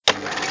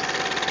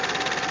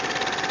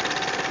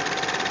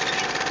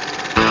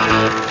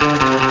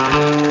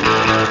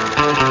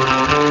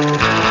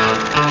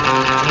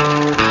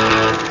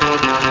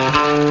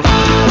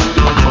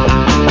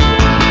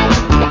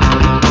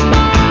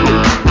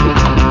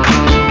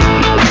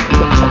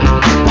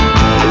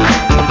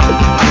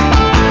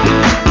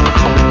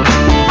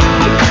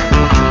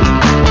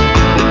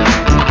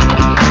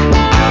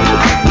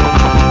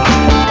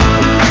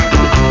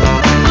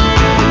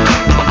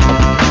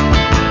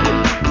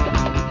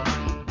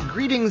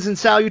Greetings and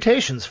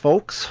salutations,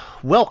 folks.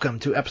 Welcome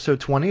to episode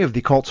 20 of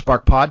the Cult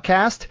Spark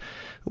podcast.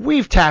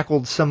 We've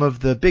tackled some of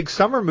the big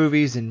summer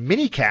movies in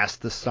minicast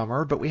this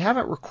summer, but we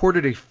haven't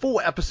recorded a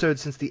full episode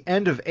since the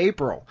end of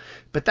April.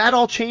 But that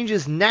all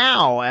changes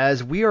now,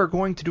 as we are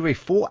going to do a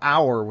full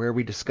hour where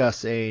we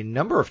discuss a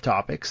number of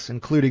topics,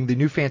 including the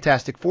new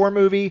Fantastic Four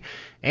movie,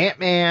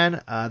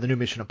 Ant-Man, the new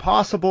Mission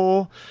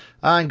Impossible,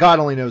 and God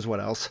only knows what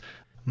else.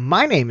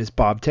 My name is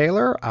Bob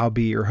Taylor. I'll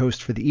be your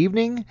host for the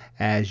evening.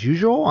 As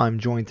usual, I'm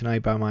joined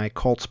tonight by my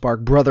Cult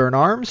Spark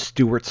brother-in-arms,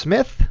 Stuart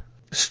Smith.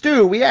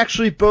 Stu, we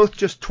actually both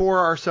just tore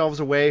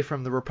ourselves away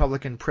from the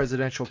Republican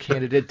presidential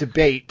candidate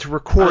debate to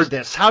record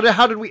this. How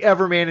did we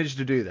ever manage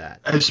to do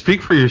that?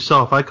 Speak for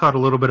yourself. I caught a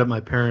little bit at my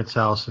parents'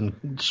 house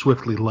and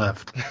swiftly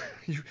left.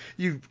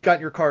 You got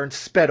in your car and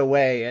sped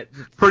away at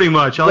pretty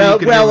much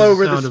well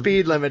over the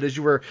speed limit as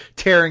you were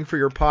tearing for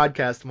your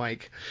podcast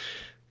mic.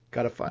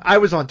 I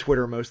was on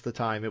Twitter most of the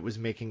time. It was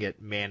making it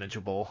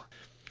manageable.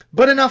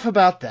 But enough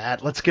about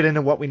that. Let's get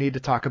into what we need to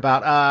talk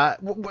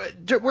about. We're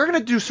going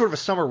to do sort of a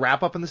summer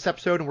wrap-up in this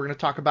episode, and we're going to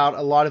talk about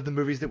a lot of the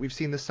movies that we've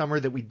seen this summer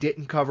that we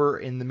didn't cover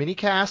in the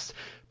minicast.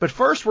 But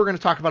first, we're going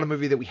to talk about a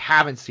movie that we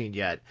haven't seen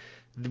yet,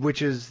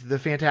 which is the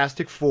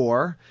Fantastic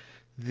Four,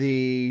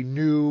 the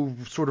new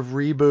sort of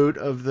reboot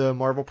of the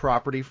Marvel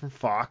property from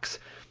Fox.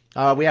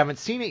 We haven't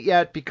seen it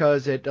yet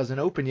because it doesn't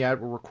open yet.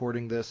 We're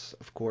recording this,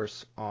 of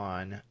course,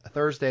 on a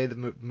Thursday.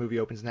 The movie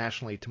opens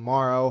nationally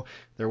tomorrow.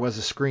 There was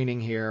a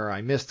screening here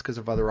I missed because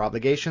of other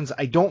obligations.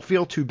 I don't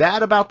feel too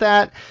bad about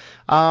that.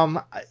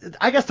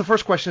 I guess the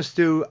first question is,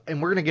 Stu,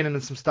 and we're going to get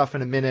into some stuff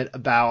in a minute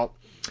about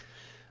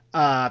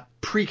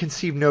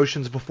preconceived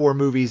notions before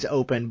movies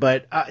open,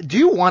 but do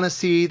you want to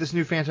see this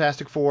new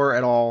Fantastic Four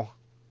at all?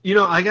 You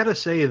know, I got to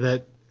say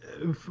that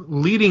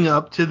leading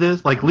up to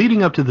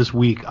this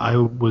week, I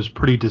was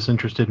pretty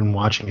disinterested in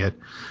watching it.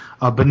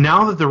 But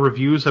now that the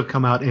reviews have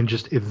come out and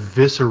just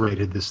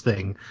eviscerated this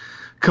thing,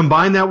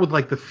 combine that with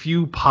like the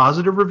few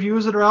positive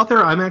reviews that are out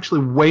there, I'm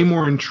actually way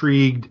more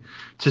intrigued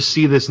to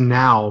see this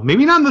now.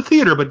 Maybe not in the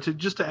theater, but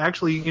to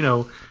actually,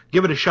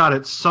 give it a shot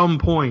at some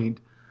point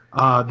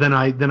than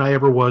I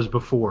ever was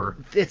before.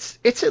 It's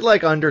at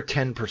like under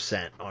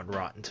 10% on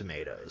Rotten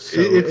Tomatoes.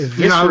 So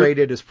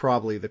eviscerated is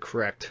probably the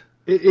correct.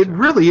 It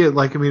really is.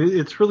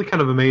 It's really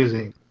kind of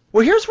amazing.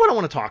 Well, here's what I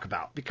want to talk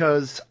about,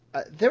 because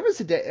there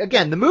was a day,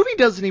 again, the movie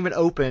doesn't even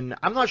open.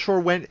 I'm not sure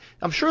when.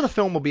 I'm sure the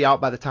film will be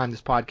out by the time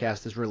this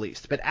podcast is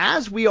released. But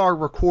as we are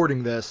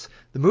recording this,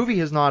 the movie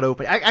has not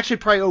opened. Actually,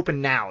 probably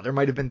open now. There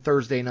might have been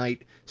Thursday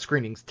night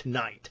screenings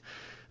tonight.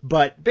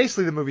 But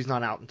basically, the movie's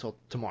not out until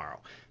tomorrow.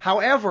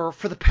 However,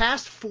 for the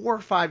past 4 or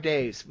 5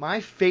 days, my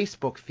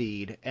Facebook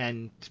feed,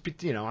 and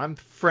I'm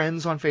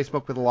friends on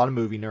Facebook with a lot of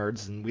movie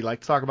nerds, and we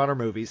like to talk about our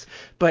movies,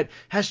 but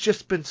has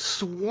just been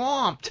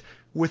swamped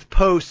with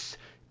posts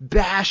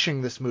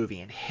bashing this movie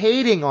and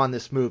hating on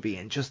this movie,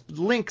 and just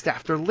links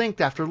after link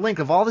after link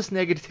of all this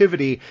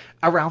negativity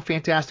around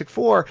Fantastic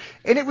Four.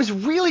 And it was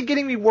really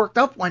getting me worked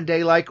up one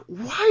day, like,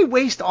 why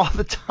waste all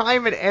the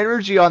time and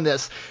energy on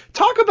this?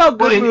 Talk about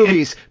good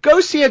movies.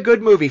 Go see a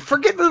good movie.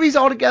 Forget movies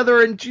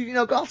altogether and,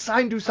 go outside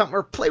and do something,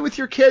 or play with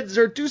your kids,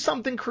 or do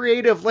something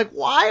creative. Like,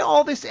 why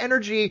all this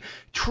energy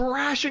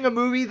trashing a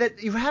movie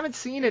that you haven't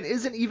seen and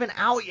isn't even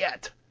out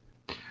yet?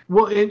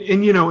 Well,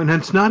 and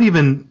it's not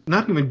even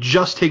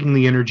just taking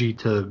the energy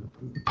to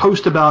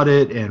post about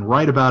it and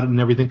write about it and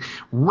everything.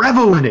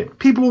 Revel in it.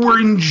 People were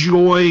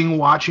enjoying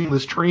watching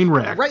this train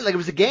wreck. Right, like it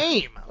was a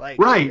game.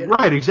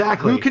 Right,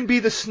 exactly. Who can be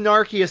the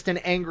snarkiest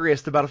and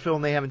angriest about a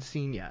film they haven't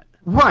seen yet?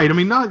 Right. I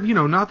mean, not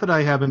that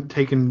I haven't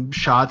taken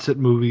shots at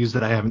movies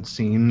that I haven't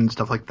seen and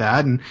stuff like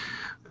that.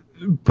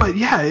 But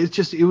yeah,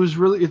 it's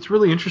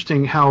really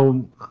interesting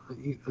how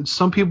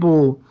some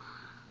people.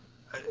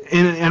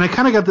 And I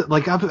kind of got that,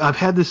 like, I've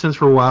had this sense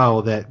for a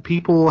while that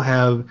people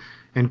have,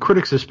 and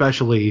critics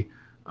especially,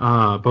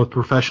 both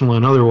professional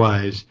and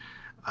otherwise,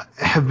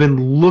 have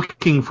been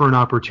looking for an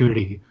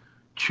opportunity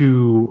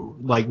to,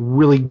 like,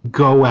 really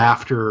go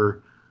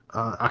after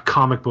a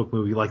comic book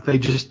movie. Like,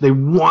 they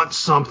want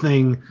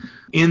something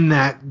in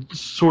that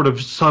sort of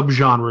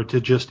subgenre to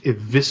just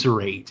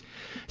eviscerate.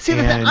 See,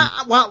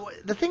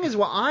 the thing is,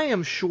 while I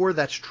am sure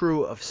that's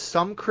true of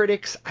some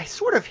critics, I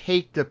sort of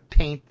hate to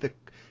paint the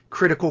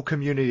critical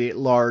community at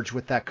large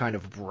with that kind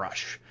of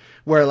brush,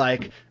 where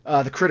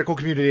the critical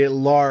community at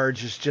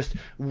large is just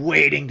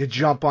waiting to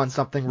jump on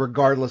something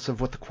regardless of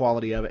what the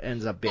quality of it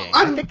ends up being.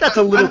 I think that's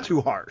a little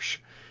too harsh.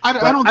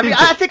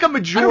 I think a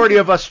majority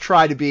of us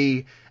try to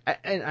be,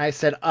 and I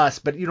said us,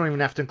 but you don't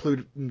even have to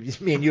include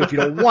me and you if you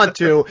don't want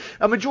to.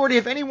 A majority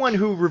of anyone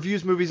who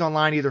reviews movies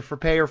online, either for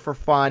pay or for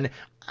fun,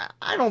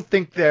 I don't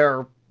think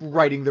they're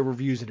writing the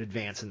reviews in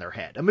advance in their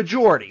head. A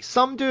majority.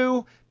 Some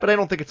do, but I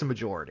don't think it's a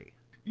majority.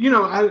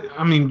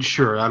 I mean,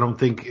 sure, I don't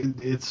think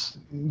it's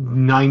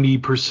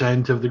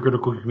 90% of the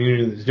critical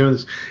community that's doing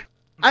this.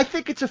 I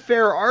think it's a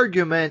fair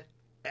argument.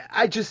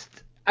 I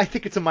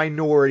think it's a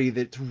minority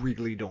that's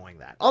really doing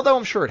that. Although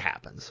I'm sure it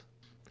happens.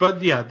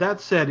 But yeah,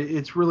 that said,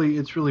 it's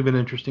really been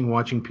interesting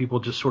watching people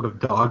just sort of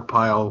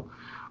dogpile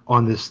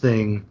on this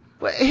thing.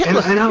 Well, And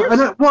listen,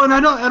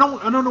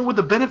 I don't know what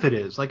the benefit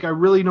is. Like, I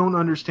really don't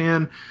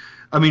understand.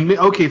 I mean,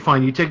 okay,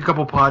 fine, you take a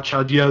couple pot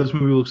shots. Yeah, this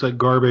movie looks like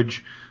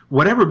garbage,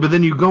 whatever. But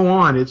then you go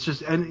on. It's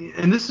just,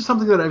 and this is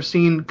something that I've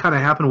seen kind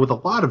of happen with a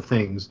lot of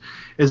things,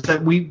 is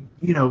that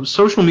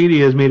social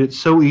media has made it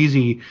so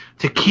easy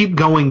to keep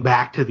going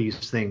back to these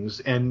things,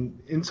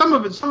 and some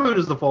of it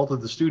is the fault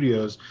of the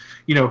studios,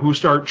 who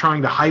start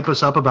trying to hype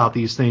us up about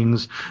these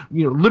things,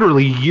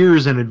 literally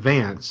years in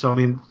advance. So I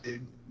mean,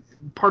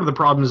 part of the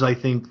problem is, I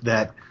think,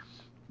 that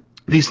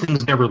these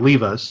things never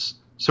leave us.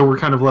 So we're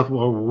kind of left,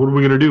 well, what are we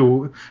going to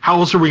do? How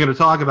else are we going to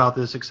talk about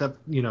this except,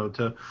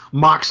 to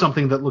mock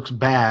something that looks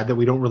bad that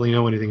we don't really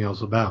know anything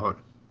else about?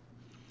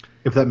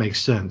 If that makes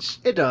sense.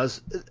 It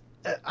does.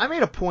 I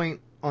made a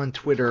point on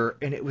Twitter,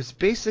 and it was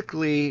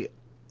basically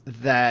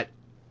that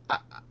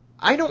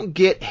I don't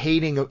get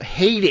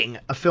hating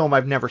a film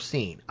I've never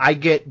seen. I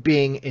get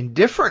being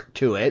indifferent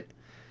to it.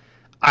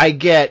 I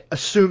get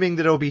assuming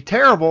that it'll be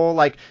terrible.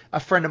 Like, a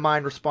friend of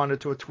mine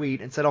responded to a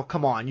tweet and said, "Oh,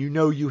 come on,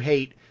 you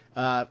hate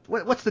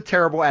what's the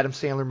terrible Adam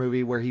Sandler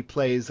movie where he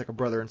plays like a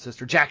brother and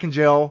sister? Jack and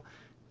Jill."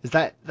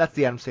 That's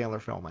the Adam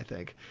Sandler film, I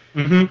think.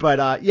 Mm-hmm.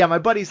 But my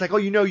buddy's like, "Oh,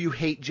 you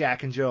hate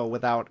Jack and Jill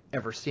without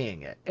ever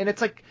seeing it." And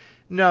it's like,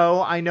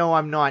 no, I know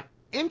I'm not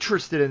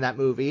interested in that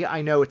movie.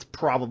 I know it's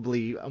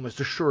probably almost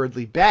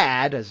assuredly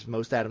bad, as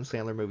most Adam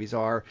Sandler movies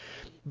are.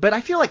 But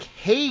I feel like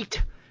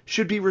hate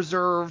should be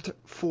reserved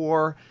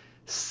for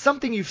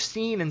something you've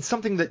seen and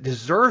something that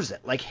deserves it.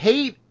 Like,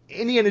 hate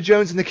Indiana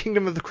Jones and the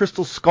Kingdom of the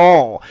Crystal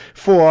Skull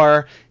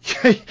for,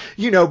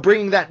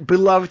 bringing that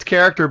beloved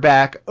character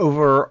back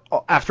over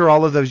after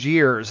all of those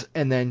years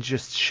and then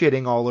just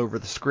shitting all over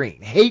the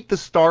screen. Hate the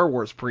Star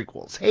Wars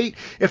prequels. Hate,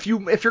 if you're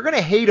going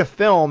to hate a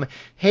film,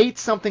 hate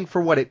something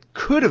for what it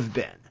could have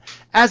been,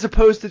 as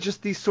opposed to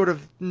just these sort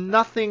of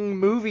nothing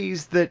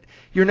movies that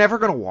you're never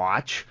going to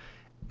watch.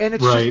 And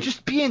it's right.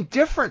 just be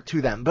indifferent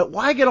to them. But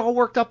why get all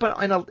worked up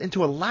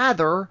into a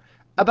lather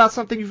about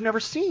something you've never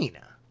seen?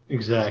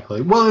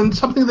 Exactly. Well, and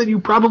something that you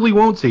probably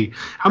won't see.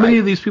 How many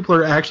of these people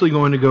are actually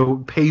going to go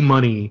pay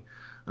money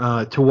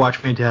to watch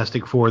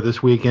Fantastic Four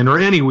this weekend or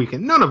any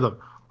weekend? None of them.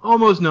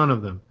 Almost none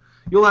of them.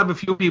 You'll have a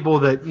few people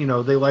that,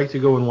 they like to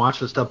go and watch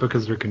the stuff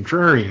because they're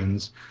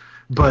contrarians.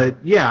 But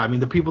yeah, I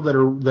mean, the people that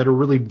are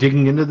really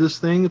digging into this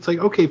thing, it's like,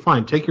 okay,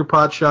 fine, take your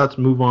pot shots,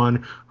 move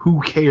on.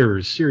 Who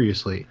cares?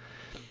 Seriously.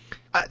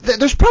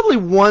 There's probably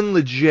one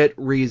legit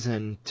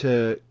reason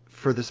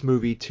for this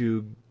movie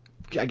to,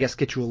 I guess,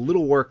 get you a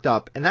little worked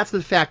up, and that's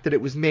the fact that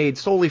it was made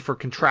solely for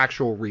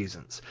contractual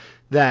reasons.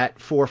 That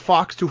for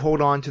Fox to hold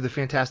on to the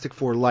Fantastic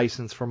Four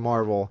license from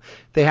Marvel,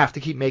 they have to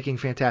keep making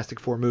Fantastic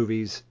Four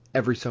movies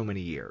every so many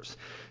years.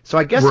 So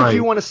I guess if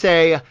you want to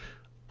say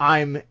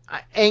I'm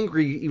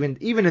angry,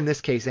 even in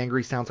this case,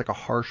 angry sounds like a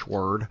harsh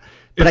word.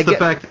 But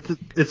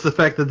it's the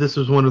fact that this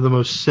was one of the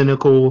most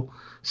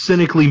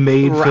cynically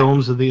made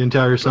films of the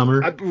entire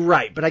summer.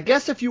 Right, but I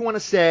guess if you want to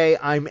say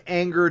I'm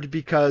angered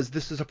because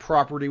this is a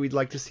property we'd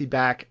like to see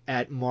back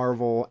at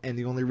Marvel, and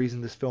the only reason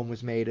this film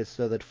was made is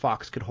so that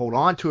Fox could hold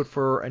on to it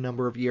for a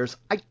number of years,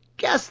 I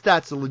guess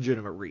that's a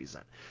legitimate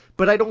reason.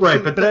 But I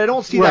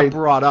don't see that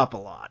brought up a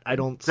lot. I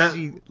don't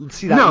see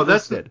that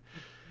listed.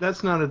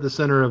 That's not at the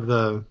center of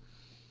the.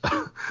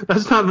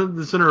 That's not at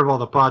the center of all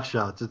the pot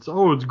shots. It's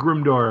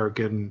grimdark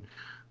and.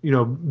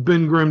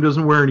 Ben Grimm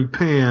doesn't wear any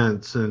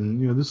pants,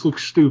 and this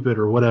looks stupid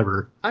or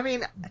whatever. I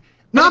mean,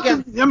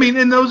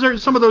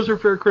 and some of those are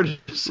fair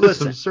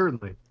criticisms,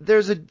 certainly.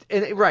 There's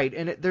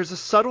a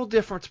subtle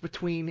difference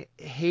between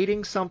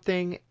hating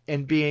something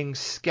and being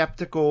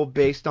skeptical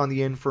based on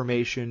the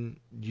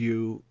information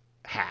you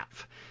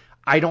have.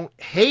 I don't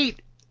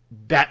hate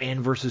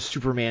Batman versus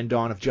Superman: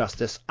 Dawn of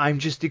Justice. I'm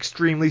just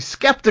extremely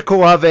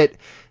skeptical of it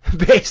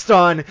based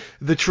on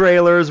the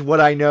trailers, what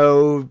I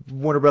know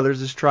Warner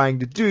Brothers is trying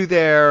to do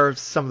there,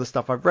 some of the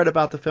stuff I've read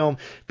about the film.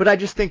 But I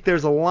just think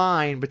there's a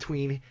line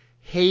between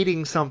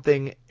hating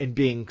something and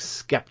being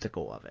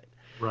skeptical of it.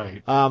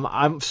 Right.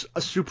 I'm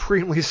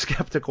supremely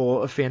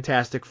skeptical of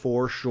Fantastic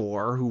Four,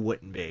 sure. Who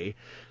wouldn't be?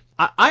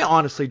 I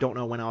honestly don't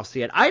know when I'll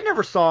see it. I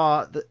never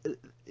saw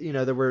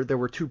there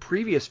were two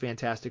previous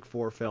Fantastic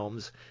Four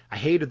films. I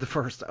hated the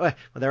first. Well,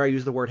 there I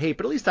use the word hate,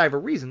 but at least I have a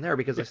reason there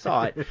because I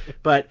saw it.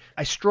 But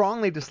I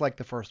strongly dislike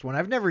the first one.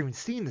 I've never even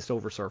seen the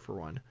Silver Surfer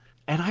one.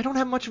 And I don't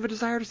have much of a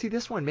desire to see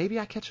this one. Maybe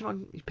I catch it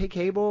on pay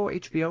cable,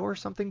 HBO or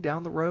something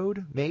down the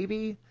road.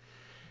 Maybe.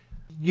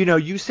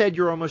 You said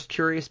you're almost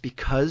curious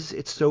because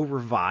it's so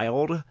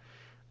reviled.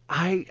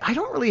 I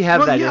don't really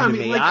have that into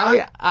me.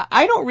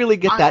 I don't really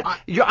get that.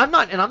 I'm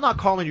not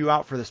calling you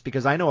out for this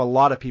because I know a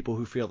lot of people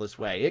who feel this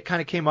way. It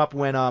kind of came up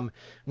when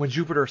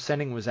Jupiter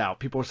Ascending was out.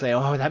 People were saying,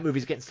 "Oh, that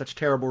movie's getting such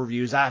terrible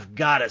reviews. I've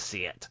got to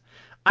see it."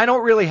 I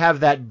don't really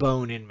have that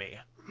bone in me.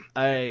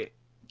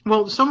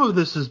 Well, some of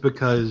this is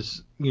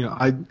because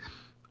I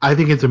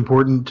think it's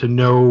important to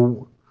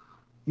know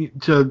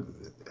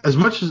as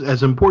much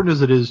as important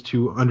as it is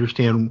to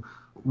understand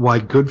why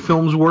good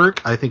films work,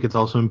 I think it's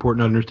also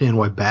important to understand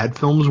why bad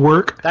films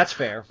work. That's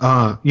fair.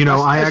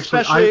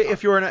 Especially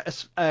if you're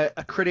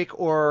a critic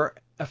or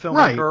a filmmaker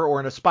Right. or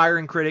an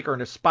aspiring critic or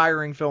an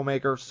aspiring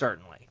filmmaker,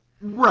 certainly.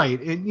 Right,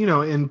 and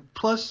and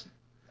plus,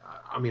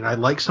 I mean, I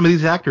like some of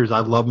these actors. I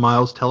love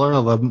Miles Teller. I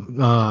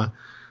love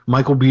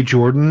Michael B.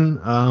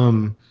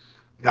 Jordan.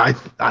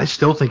 I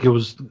still think it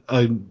was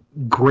a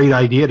great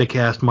idea to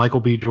cast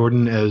Michael B.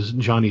 Jordan as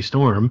Johnny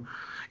Storm.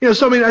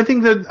 So I mean, I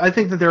think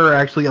that there are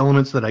actually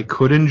elements that I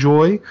could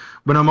enjoy,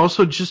 but I'm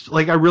also just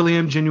like I really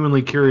am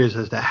genuinely curious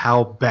as to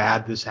how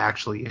bad this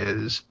actually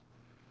is,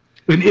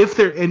 and if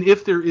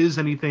there is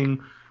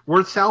anything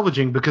worth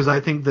salvaging, because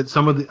I think that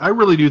I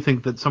really do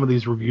think that some of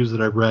these reviews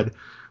that I've read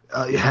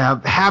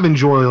have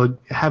enjoyed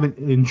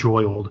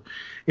enjoyed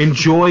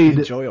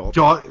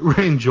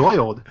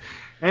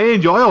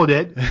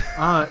it.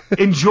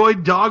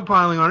 Enjoyed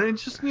dogpiling on it. And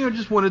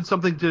just wanted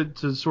something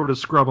to sort of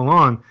scrub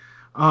along.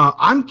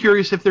 I'm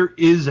curious if there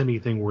is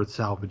anything worth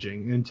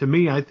salvaging, and to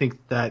me, I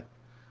think that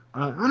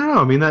I don't know.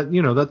 I mean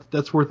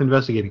that's worth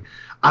investigating.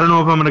 I don't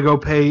know if I'm going to go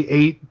pay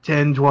 $8,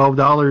 $10,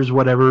 $12,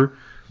 whatever,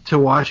 to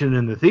watch it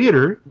in the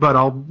theater, but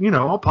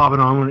I'll pop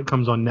it on when it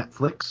comes on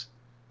Netflix.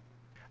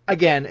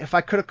 Again, if I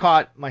could have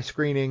caught my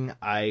screening,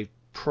 I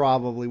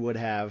probably would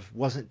have.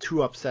 Wasn't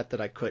too upset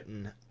that I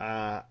couldn't.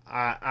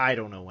 I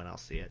don't know when I'll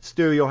see it.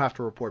 Stu, you'll have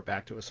to report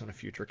back to us on a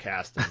future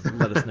cast and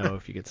let us know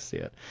if you get to see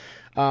it.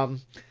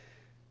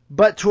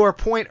 But to our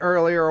point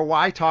earlier,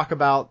 why talk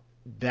about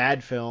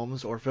bad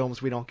films or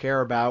films we don't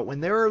care about when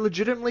there are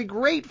legitimately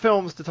great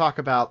films to talk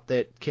about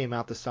that came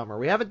out this summer?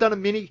 We haven't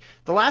done the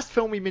last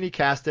film we mini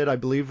casted, I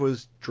believe,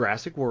 was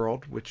Jurassic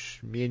World,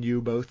 which me and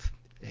you both,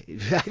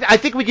 I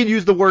think we can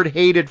use the word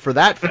hated for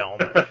that film.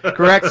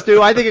 Correct,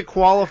 Stu? I think it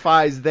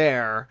qualifies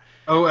there.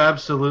 Oh,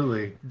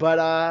 absolutely.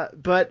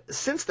 But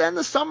since then,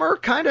 the summer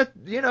kind of,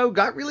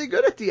 got really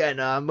good at the end,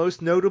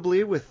 most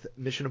notably with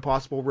Mission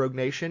Impossible Rogue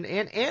Nation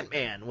and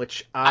Ant-Man,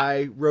 which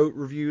I wrote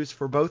reviews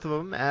for both of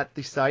them at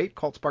the site,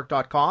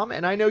 cultspark.com,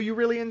 and I know you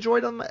really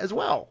enjoyed them as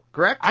well,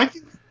 correct? I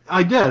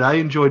did. I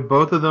enjoyed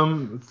both of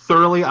them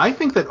thoroughly. I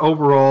think that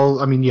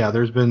overall, I mean, yeah,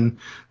 there's been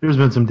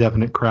some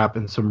definite crap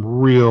and some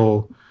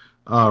real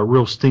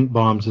stink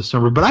bombs this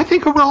summer, but I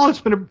think overall it's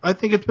been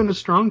a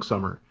strong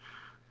summer.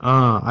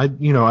 I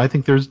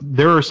think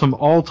there are some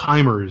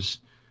all-timers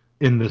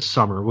in this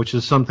summer, which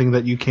is something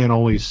that you can't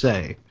always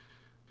say.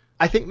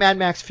 I think Mad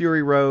Max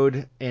Fury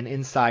Road and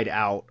Inside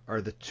Out are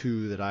the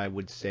two that I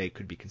would say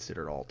could be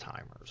considered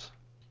all-timers.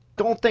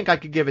 Don't think I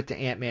could give it to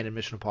Ant-Man and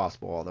Mission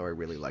Impossible, although I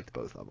really liked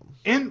both of them.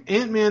 And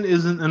Ant-Man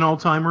isn't an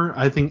all-timer.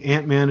 I think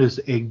Ant-Man is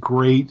a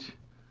great,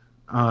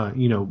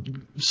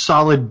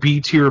 solid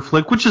B-tier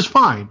flick, which is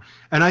fine.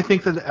 And I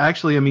think that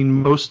actually, I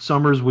mean, most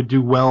summers would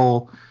do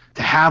well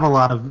to have a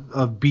lot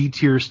of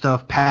B-tier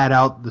stuff pad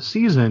out the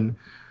season,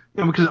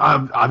 because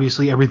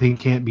obviously everything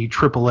can't be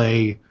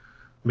AAA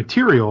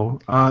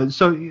material.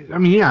 So I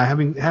mean, yeah,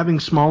 having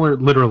smaller,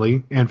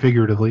 literally and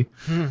figuratively,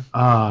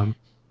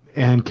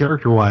 and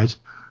character-wise.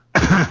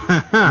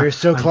 You're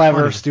so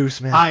clever, Stu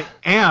Smith. I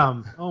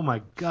am. Oh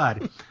my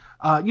God.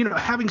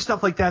 Having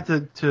stuff like that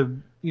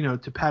to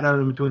pad out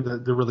in between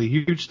the really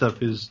huge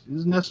stuff is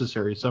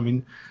necessary. So I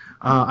mean,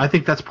 I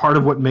think that's part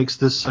of what makes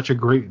this such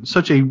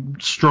a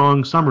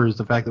strong summer, is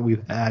the fact that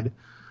we've had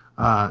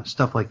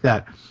stuff like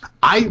that.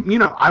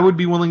 I would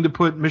be willing to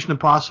put Mission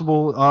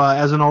Impossible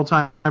as an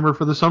all-timer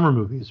for the summer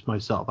movies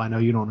myself. I know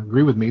you don't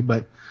agree with me,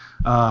 but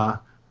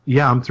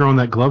yeah, I'm throwing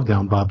that glove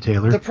down, Bob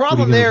Taylor. The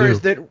problem there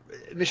is that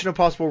Mission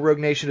Impossible Rogue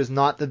Nation is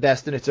not the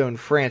best in its own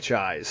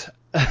franchise.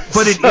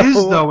 But it is,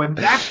 though, and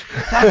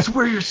that's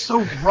where you're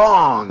so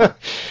wrong.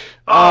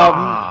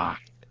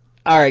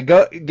 All right,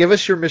 go give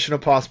us your Mission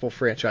Impossible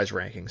franchise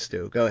rankings,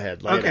 Stu. Go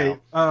ahead. Lay it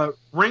out.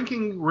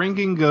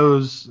 Ranking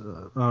goes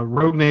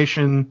Rogue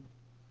Nation,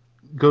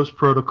 Ghost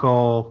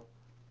Protocol.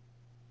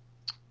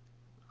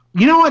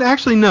 You know what?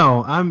 Actually,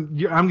 no. I'm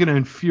going to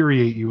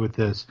infuriate you with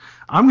this.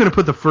 I'm going to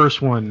put the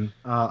first one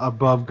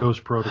above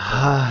Ghost Protocol.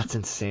 That's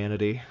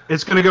insanity.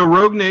 It's going to go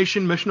Rogue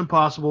Nation, Mission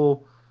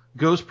Impossible,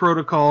 Ghost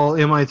Protocol,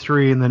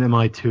 MI3, and then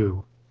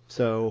MI2.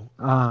 So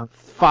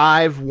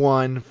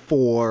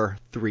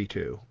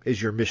 51432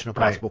 is your Mission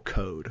Impossible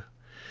code.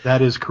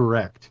 That is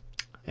correct.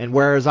 And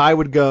whereas I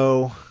would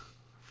go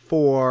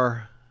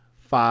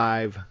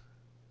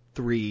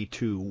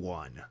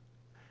 45321,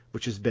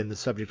 which has been the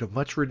subject of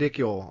much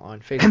ridicule on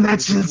Facebook. And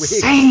that's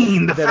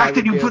insane! The fact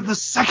that you put the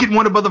second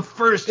one above the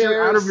first,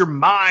 you're out of your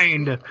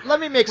mind.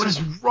 What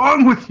is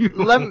wrong with you?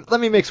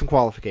 Let me make some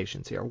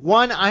qualifications here.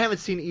 One, I haven't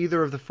seen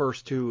either of the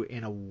first two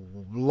in a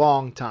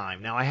long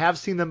time. Now, I have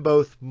seen them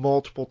both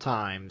multiple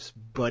times,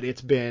 but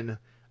it's been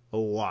a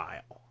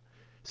while.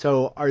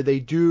 So, are they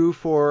due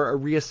for a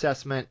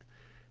reassessment?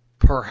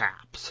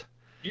 Perhaps.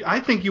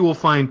 I think you will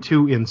find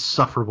two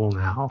insufferable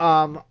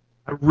now.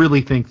 I really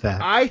think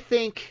that. I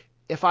think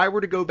if I were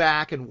to go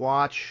back and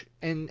watch,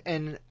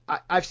 and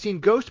I've seen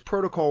Ghost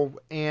Protocol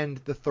and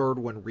the third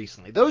one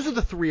recently. Those are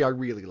the three I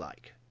really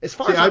like. As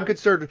far as I'm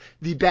concerned,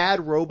 the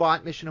bad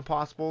robot Mission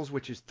Impossibles,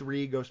 which is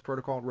 3, Ghost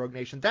Protocol, and Rogue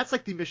Nation, that's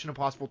like the Mission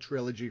Impossible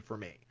trilogy for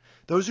me.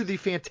 Those are the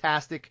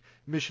fantastic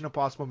Mission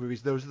Impossible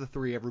movies. Those are the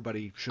 3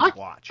 everybody should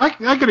watch. I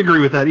can agree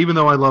with that, even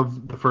though I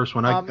love the first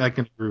one. I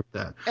can agree with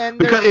that.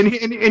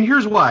 And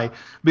here's why.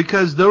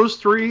 Because those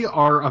 3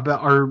 are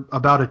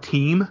about a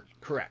team.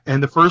 Correct.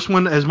 And the first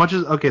one,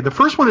 the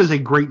first one is a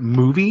great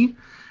movie.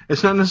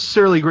 It's not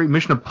necessarily a great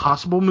Mission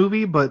Impossible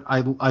movie, but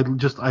I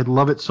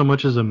love it so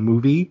much as a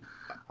movie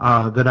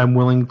that I'm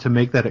willing to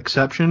make that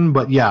exception.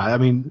 But yeah, I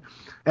mean,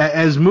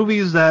 as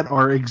movies that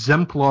are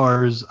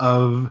exemplars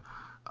of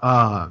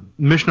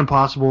Mission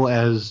Impossible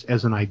as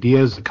an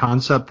idea, as a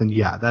concept, then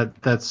yeah,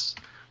 that's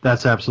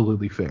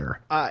absolutely fair.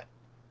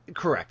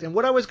 Correct. And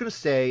what I was going to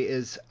say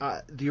is,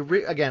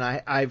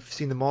 I've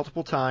seen them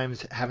multiple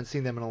times, haven't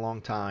seen them in a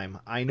long time.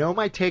 I know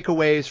my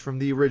takeaways from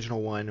the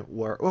original one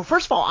were, well,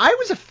 first of all, I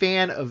was a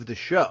fan of the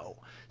show,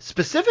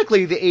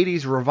 specifically the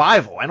 80s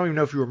revival. I don't even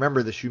know if you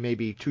remember this. You may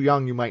be too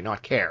young, you might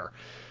not care.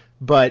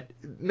 But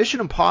Mission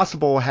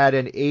Impossible had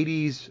an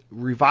 80s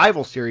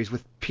revival series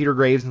with Peter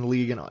Graves in the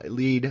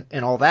lead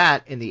and all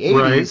that in the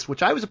 80s, right,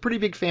 which I was a pretty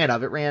big fan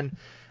of.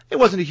 It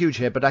wasn't a huge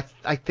hit, but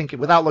I think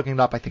without looking it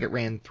up, I think it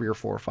ran 3 or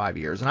 4 or 5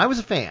 years, and I was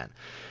a fan.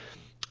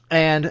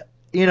 And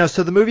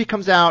so the movie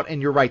comes out,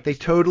 and you're right, they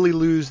totally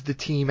lose the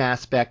team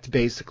aspect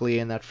basically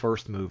in that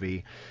first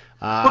movie.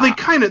 Well, they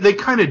kind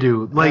of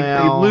do. Like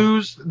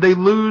they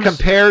lose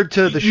compared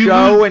to the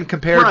show and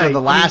compared to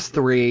the last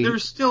 3.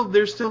 There's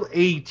still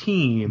a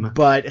team,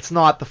 but it's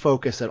not the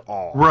focus at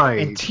all. Right.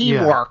 And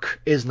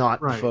teamwork is not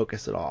the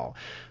focus at all.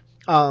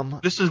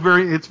 It's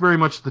very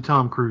much the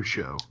Tom Cruise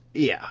show.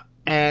 Yeah.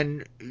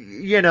 And,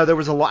 there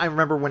was a lot, I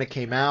remember when it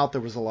came out,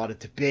 there was a lot of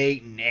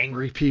debate and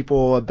angry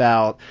people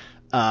about,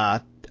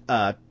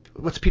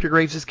 what's Peter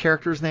Graves'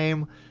 character's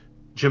name?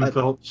 Jim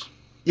Phelps.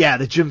 Yeah,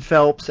 the Jim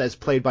Phelps, as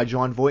played by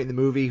Jon Voight in the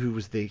movie, who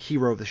was the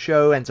hero of the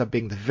show, ends up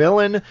being the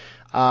villain.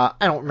 I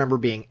don't remember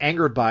being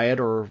angered by it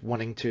or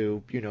wanting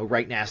to,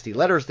 write nasty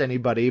letters to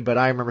anybody, but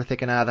I remember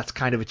thinking, that's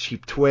kind of a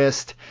cheap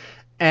twist.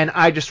 And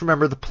I just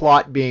remember the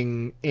plot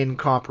being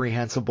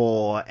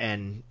incomprehensible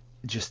and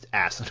just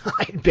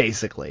asinine,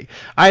 basically.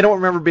 I don't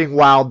remember being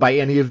wowed by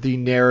any of the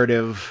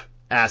narrative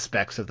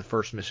aspects of the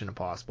first Mission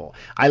Impossible.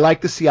 I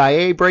like the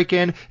CIA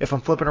break-in. If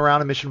I'm flipping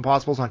around and Mission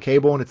Impossible's on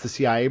cable and it's the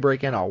CIA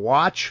break-in, I'll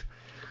watch.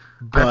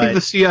 But I think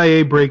the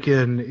CIA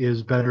break-in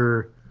is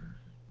better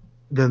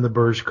than the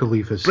Burj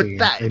Khalifa scene.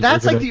 But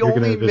that's like the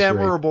only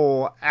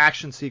memorable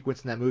action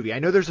sequence in that movie. I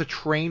know there's a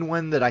train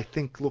one that I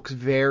think looks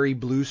very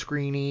blue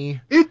screeny.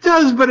 It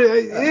does, but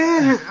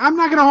I'm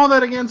not going to hold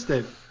that against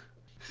it.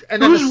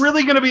 And who's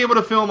really going to be able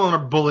to film on a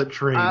bullet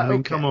train? I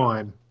mean, come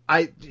on.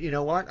 You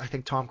know what? I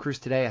think Tom Cruise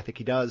today. I think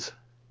he does.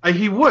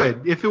 He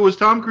would. If it was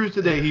Tom Cruise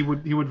today, he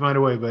would find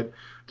a way. But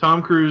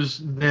Tom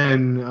Cruise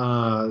then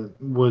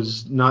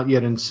was not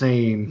yet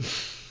insane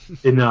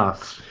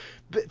enough.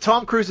 But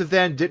Tom Cruise of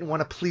then didn't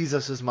want to please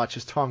us as much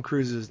as Tom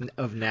Cruise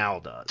of now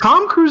does.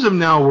 Tom Cruise of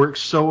now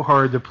works so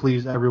hard to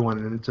please everyone,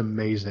 and it's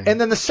amazing. And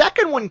then the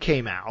second one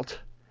came out.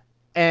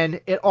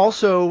 And it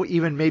also,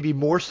 even maybe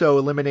more so,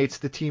 eliminates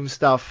the team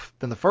stuff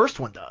than the first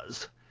one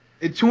does.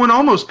 To an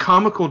almost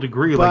comical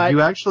degree. Like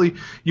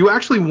you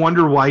actually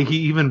wonder why he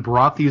even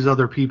brought these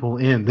other people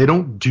in. They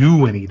don't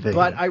do anything.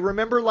 But I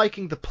remember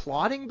liking the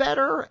plotting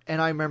better,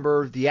 and I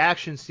remember the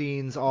action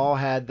scenes all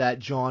had that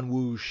John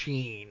Woo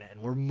sheen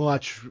and were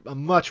a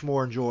much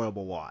more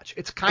enjoyable watch.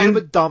 It's kind of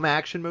a dumb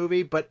action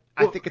movie, but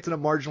I think it's a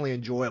marginally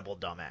enjoyable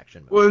dumb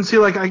action movie. Well, and see,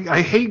 like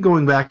I hate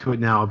going back to it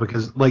now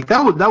because like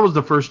that was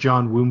the first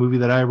John Woo movie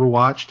that I ever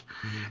watched,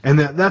 and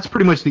that's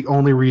pretty much the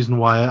only reason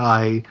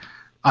why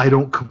I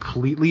don't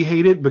completely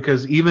hate it,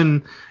 because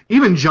even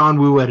John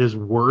Woo at his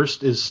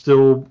worst is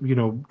still,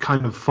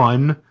 kind of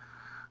fun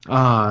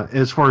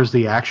as far as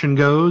the action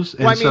goes.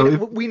 And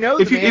we know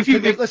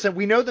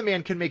we know the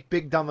man can make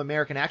big dumb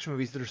American action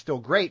movies that are still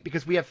great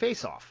because we have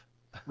Face Off.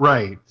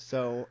 Right.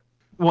 So.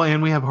 Well,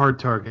 and we have Hard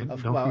Target.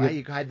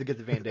 You had to get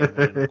the Van Damme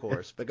one, of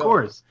course. But of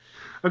course.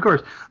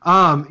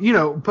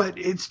 But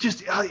it's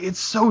just it's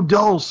so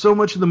dull. So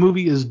much of the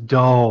movie is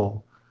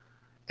dull,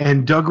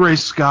 and Dougray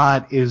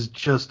Scott is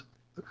just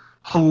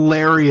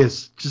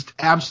hilarious, just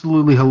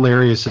absolutely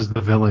hilarious as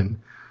the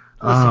villain.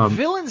 Listen,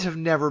 villains have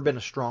never been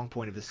a strong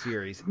point of the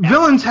series.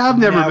 Villains have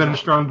never been a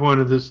strong point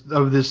of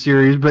this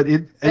series, but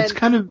it's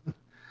kind of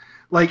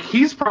like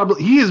he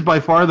is by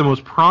far the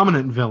most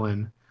prominent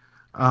villain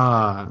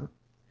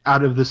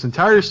out of this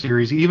entire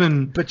series,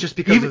 but just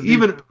because of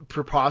the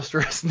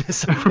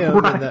preposterousness of him.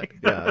 Right.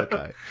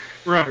 Okay.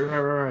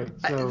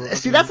 Right.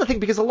 See, that's the thing,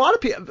 because a lot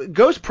of people,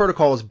 Ghost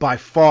Protocol is by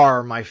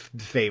far my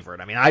favorite.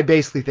 I mean, I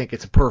basically think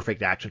it's a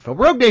perfect action film.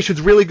 Rogue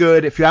Nation's really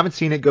good. If you haven't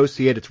seen it, go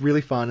see it. It's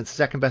really fun. It's the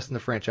second best in the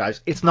franchise.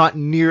 It's not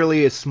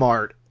nearly as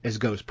smart as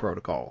Ghost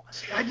Protocol.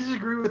 See, I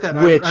disagree with that.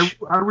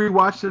 I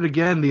rewatched it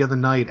again the other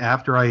night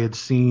after I had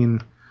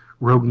seen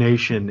Rogue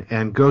Nation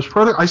and Ghost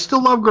Protocol. I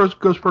still love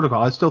Ghost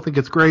Protocol. I still think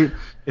it's great.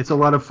 It's a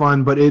lot of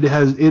fun, but it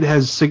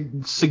has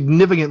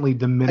significantly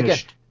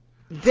diminished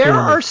There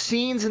are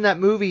scenes in that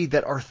movie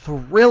that are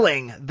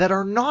thrilling, that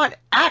are not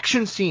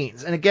action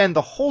scenes. And again,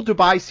 the whole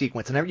Dubai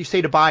sequence, and you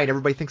say Dubai and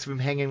everybody thinks of him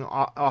hanging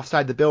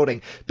offside the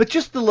building, but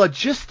just the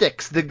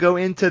logistics that go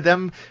into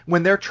them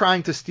when they're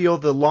trying to steal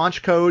the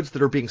launch codes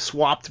that are being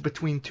swapped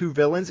between two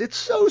villains, it's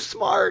so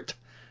smart.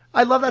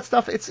 I love that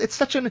stuff. It's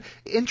such an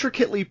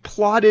intricately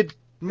plotted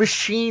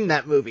machine,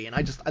 that movie, and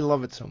I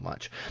love it so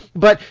much.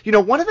 But,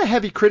 one of the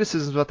heavy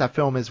criticisms about that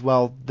film is,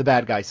 well, the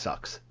bad guy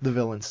sucks. The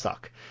villains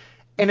suck.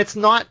 And it's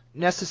not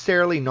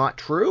necessarily not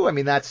true. I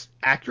mean, that's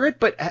accurate,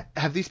 but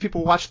have these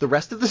people watched the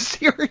rest of the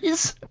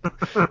series?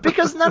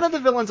 Because none of the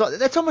villains,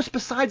 that's almost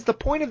besides the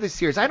point of this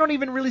series. I don't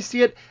even really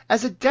see it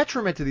as a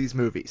detriment to these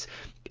movies.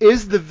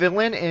 Is the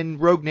villain in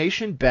Rogue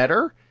Nation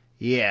better?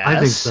 Yes. I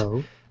think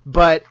so.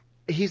 But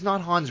he's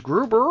not Hans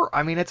Gruber.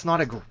 I mean, it's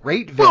not a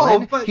great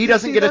villain. But he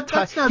doesn't get a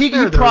touch.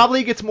 He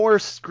probably gets more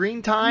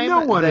screen time.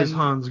 No one is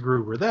Hans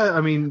Gruber.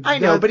 I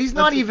know, but he's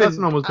not even. That's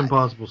an almost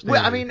impossible standard.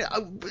 I mean,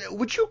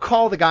 would you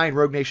call the guy in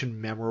Rogue Nation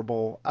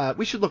memorable?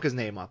 We should look his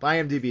name up.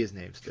 IMDb his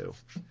names too.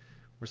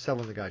 We're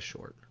selling the guy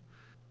short.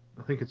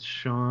 I think it's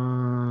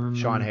Sean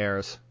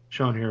Harris.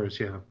 Sean Harris,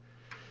 yeah.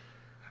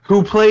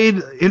 Who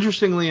played,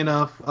 interestingly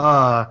enough,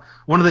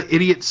 one of the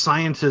idiot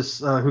scientists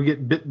who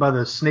get bit by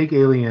the snake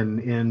alien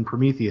in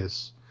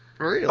Prometheus.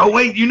 Really? Oh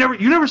wait, you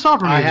never saw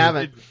Prometheus? I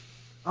haven't.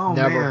 Oh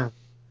never. Man.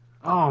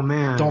 Oh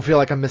man. Don't feel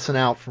like I'm missing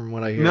out from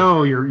what I hear.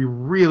 No, you're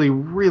really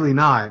really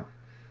not.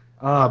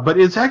 But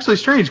it's actually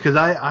strange because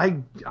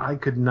I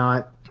could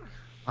not.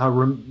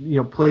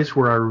 Place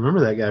where I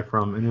remember that guy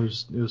from, and it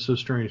was so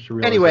strange to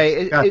realize.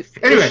 Anyway,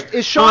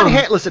 is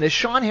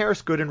Sean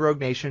Harris good in Rogue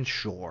Nation?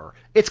 Sure.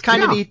 It's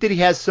kind of neat that he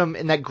has some,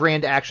 in that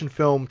grand action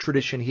film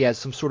tradition, he has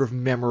some sort of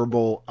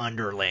memorable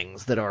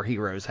underlings that our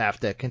heroes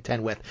have to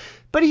contend with.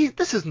 But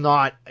this is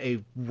not a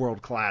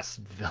world-class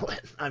villain.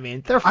 I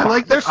mean, they're fine. I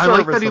like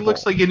that he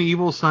looks like an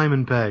evil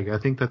Simon Pegg. I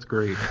think that's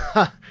great.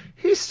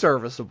 He's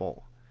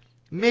serviceable.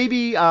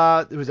 Maybe,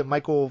 was it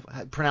Michael,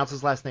 pronounce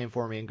his last name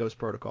for me in Ghost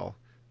Protocol.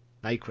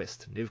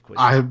 Nyquist.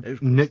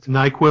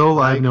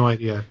 NyQuil? I have no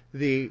idea.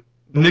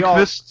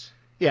 Nyquist?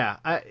 Yeah,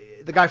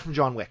 the guy from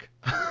John Wick.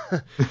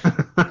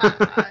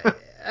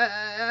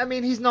 I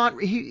mean, he's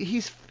not.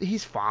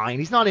 He's fine.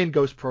 He's not in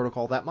Ghost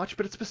Protocol that much,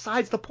 but it's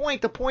besides the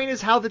point. The point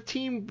is how the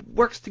team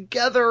works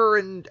together,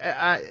 and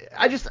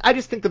I just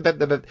think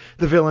the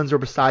villains are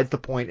besides the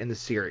point in the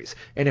series.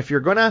 And if you're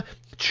gonna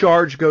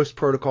charge Ghost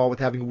Protocol with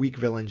having weak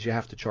villains, you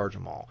have to charge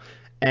them all.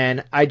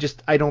 And I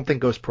don't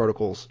think Ghost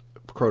Protocol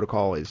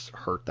is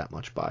hurt that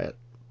much by it.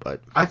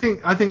 But I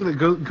think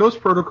that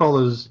Ghost Protocol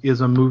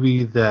is a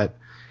movie that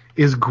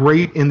is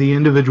great in the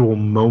individual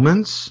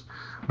moments,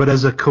 but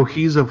as a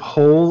cohesive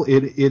whole,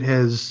 it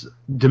has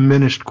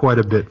diminished quite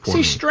a bit for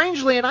me. See,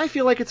 strangely, and I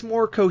feel like it's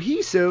more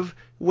cohesive,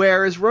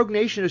 whereas Rogue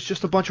Nation is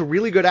just a bunch of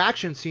really good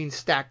action scenes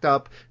stacked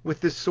up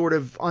with this sort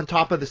of, on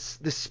top of this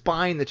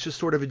spine that's just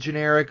sort of a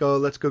generic,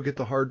 let's go get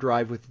the hard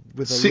drive with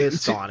a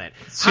list on it.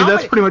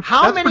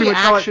 How many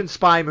action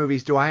spy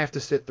movies do I have to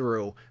sit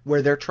through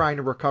where they're trying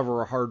to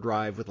recover a hard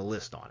drive with a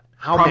list on it?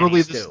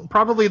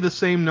 Probably the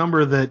same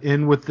number that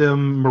end with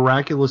them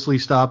miraculously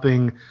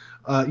stopping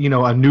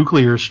a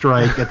nuclear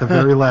strike at the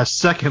very last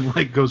second,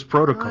 like Ghost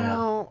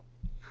Protocol.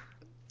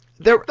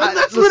 Well,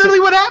 that's literally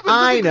what happened.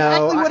 I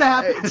know. Exactly what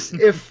happened.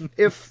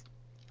 If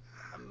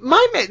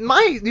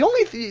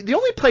the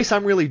only place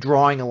I'm really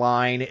drawing a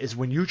line is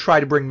when you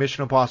try to bring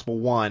Mission Impossible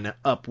 1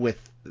 up with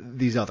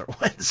these other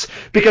ones,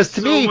 because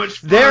to me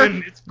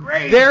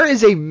there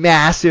is a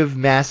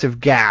massive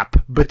gap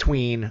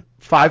between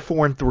 5,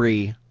 4, and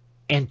 3.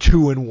 And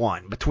 2 and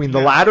 1. Between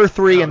the latter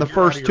 3 and the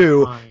first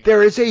 2,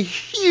 there is a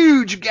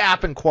huge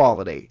gap in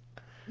quality.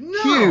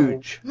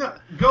 Huge. No,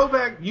 go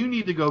back. You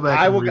need to go back.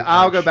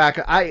 I'll go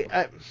back.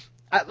 I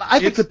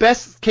think the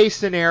best case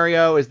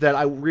scenario is that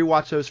I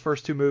rewatch those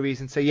first 2 movies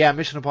and say, yeah,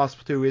 Mission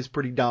Impossible 2 is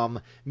pretty dumb.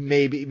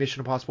 Maybe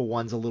Mission Impossible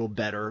 1's a little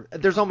better.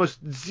 There's almost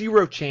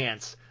zero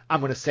chance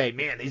I'm going to say,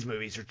 man, these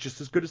movies are just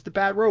as good as the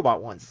Bad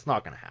Robot ones. It's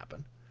not going to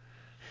happen.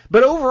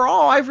 But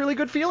overall, I have really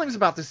good feelings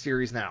about this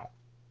series now.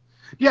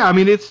 Yeah, I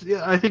mean,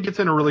 I think it's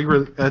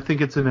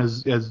in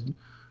as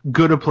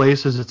good a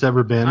place as it's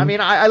ever been. I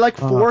mean, I like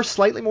 4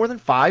 slightly more than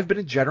 5, but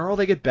in general,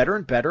 they get better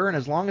and better. And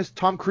as long as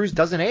Tom Cruise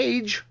doesn't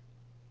age,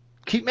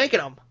 keep making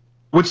them.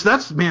 Which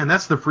that's the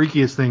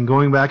freakiest thing.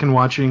 Going back and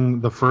watching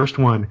the first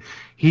one,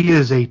 he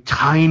is a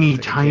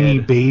tiny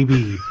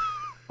baby.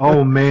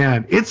 Oh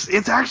man,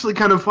 it's actually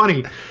kind of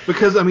funny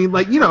because I mean,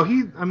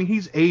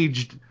 he's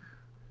aged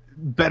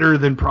better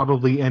than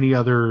probably any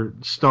other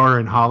star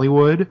in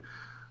Hollywood.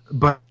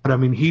 But I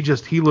mean, he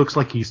looks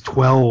like he's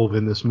 12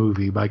 in this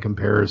movie by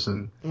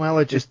comparison. Well,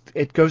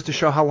 it goes to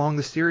show how long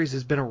the series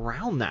has been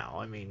around now.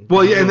 I mean,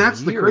 well, yeah, and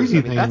that's the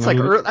crazy thing. That's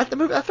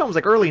that film's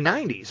like early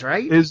 90s,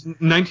 right? Is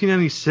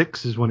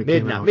 1996 is when it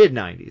came out. Mid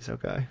 90s,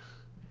 okay.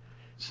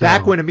 So,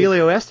 back when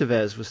Emilio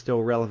Estevez was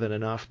still relevant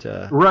enough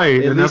to at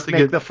least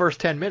make the first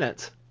 10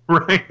 minutes.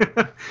 Right.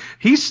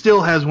 He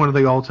still has one of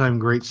the all-time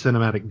great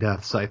cinematic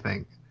deaths, I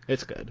think.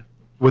 It's good.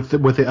 with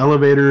the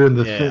elevator and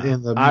the Yeah.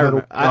 and the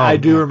metal. I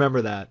do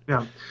remember that.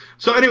 Yeah.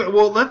 So anyway,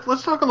 well,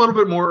 let's talk a little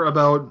bit more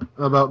about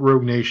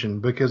Rogue Nation,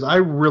 because I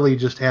really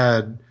just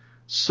had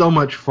so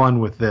much fun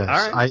with this.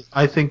 All right.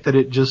 I think that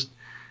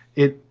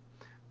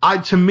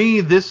to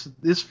me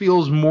this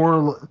feels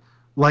more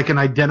like an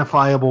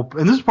identifiable,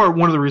 and this is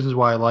one of the reasons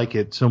why I like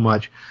it so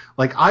much.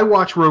 Like, I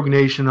watch Rogue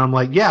Nation, and I'm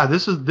like, yeah,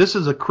 this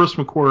is a Chris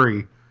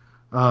McQuarrie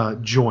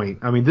joint.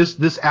 I mean,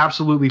 this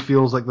absolutely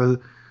feels like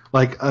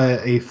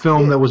a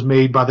film that was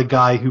made by the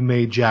guy who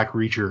made Jack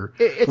Reacher.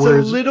 It's a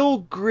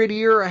little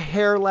grittier, a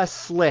hair less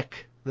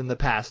slick than the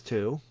past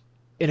two,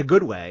 in a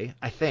good way,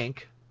 I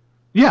think.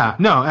 Yeah,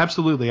 no,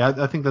 absolutely.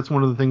 I think that's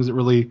one of the things that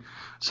really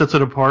sets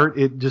it apart.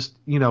 It just,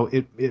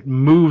 it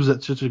moves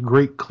at such a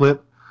great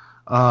clip.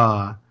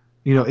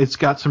 It's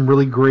got some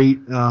really great.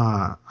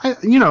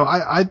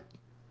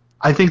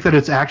 I think that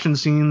its action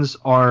scenes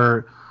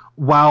are,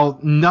 while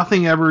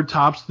nothing ever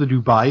tops the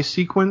Dubai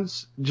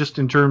sequence, just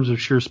in terms of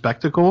sheer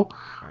spectacle,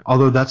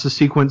 although that's a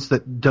sequence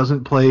that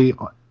doesn't play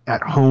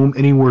at home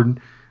anywhere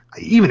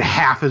even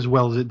half as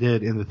well as it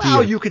did in the theater.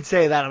 Well, you could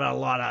say that about a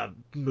lot of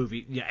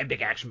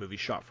big action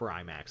movies shot for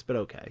IMAX, but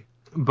okay.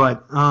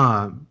 But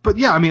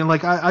yeah, I mean,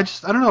 like, I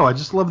don't know. I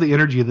just love the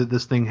energy that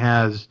this thing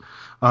has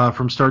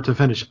from start to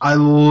finish. I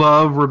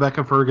love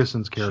Rebecca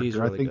Ferguson's character. She's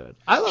really I think good.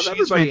 I love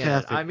everybody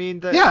fantastic. in it. I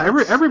mean,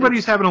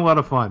 everybody's having a lot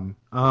of fun.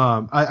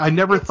 I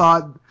never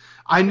thought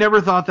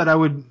that I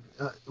would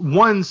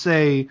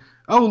say,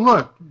 oh,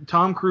 look,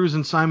 Tom Cruise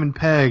and Simon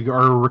Pegg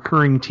are a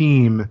recurring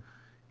team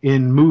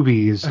in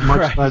movies,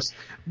 much less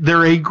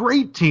they're a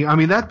great team. I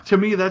mean, that to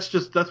me, that's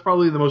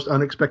probably the most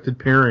unexpected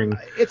pairing.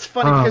 It's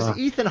funny because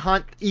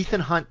Ethan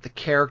Hunt, the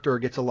character,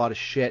 gets a lot of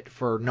shit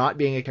for not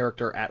being a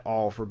character at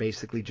all, for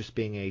basically just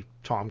being a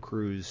Tom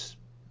Cruise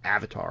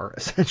avatar,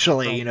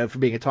 essentially, for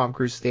being a Tom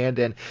Cruise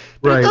stand-in.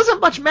 But it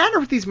doesn't much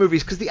matter with these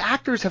movies because the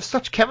actors have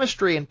such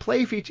chemistry and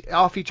play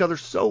off each other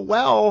so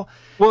well.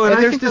 Well,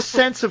 and there's this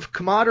sense of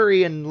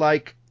camaraderie and,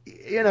 like,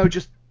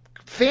 just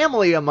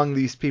family among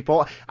these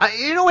people. And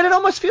it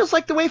almost feels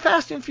like the way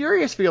Fast and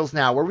Furious feels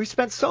now, where we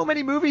spent so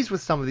many movies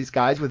with some of these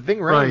guys, with Ving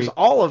Rhames,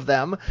 all of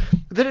them,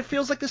 that it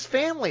feels like this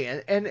family,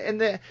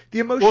 and the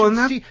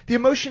emotions the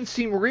emotions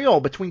seem real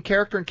between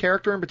character and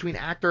character, and between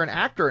actor and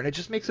actor, and it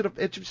just makes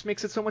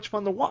it so much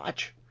fun to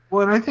watch.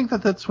 Well, and I think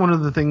that that's one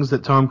of the things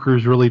that Tom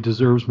Cruise really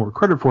deserves more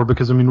credit for,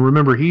 because, I mean,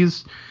 remember, he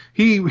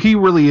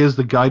really is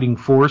the guiding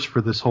force for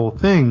this whole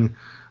thing.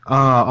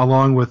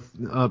 Along with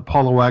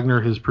Paula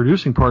Wagner, his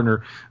producing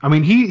partner. I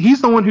mean, he's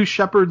the one who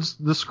shepherds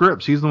the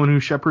scripts. He's the one who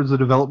shepherds the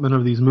development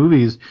of these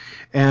movies.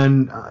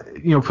 And,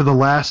 for the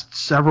last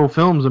several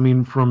films, I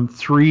mean, from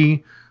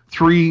three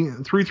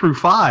through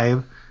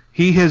 5,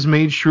 he has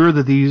made sure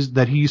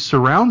that he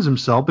surrounds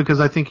himself, because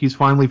I think he's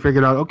finally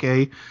figured out,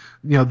 okay,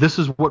 this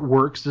is what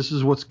works. This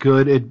is what's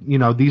good.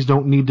 These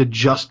don't need to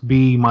just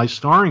be my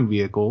starring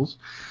vehicles.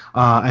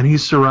 And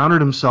he's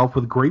surrounded himself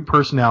with great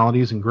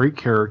personalities and great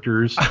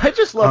characters. I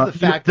just love the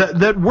fact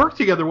that work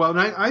together well.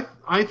 And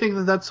I think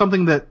that that's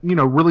something that,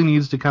 really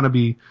needs to kind of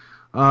be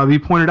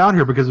pointed out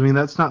here, because, I mean,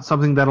 that's not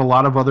something that a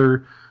lot of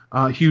other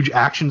huge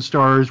action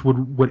stars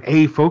would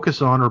A,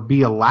 focus on, or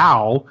B,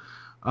 allow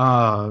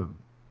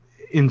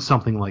in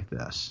something like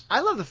this. I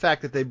love the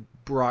fact that they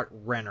brought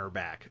Renner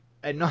back.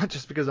 And not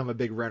just because I'm a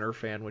big Renner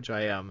fan, which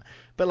I am,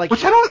 but like,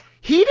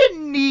 he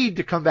didn't need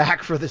to come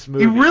back for this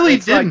movie. He really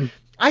didn't. Like,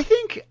 I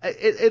think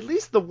at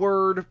least the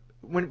word,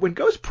 when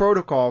Ghost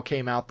Protocol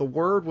came out, the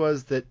word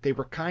was that they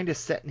were kind of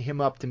setting him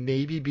up to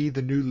maybe be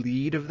the new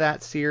lead of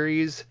that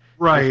series.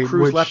 Right.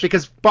 Cruise left,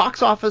 because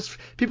box office,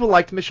 people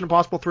liked Mission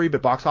Impossible 3,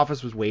 but box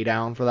office was way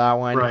down for that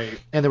one. Right.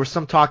 And there was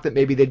some talk that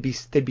maybe they'd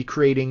be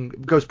creating,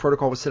 Ghost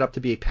Protocol was set up to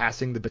be a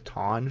passing the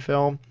baton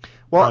film.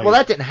 Well,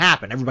 that didn't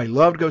happen. Everybody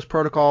loved Ghost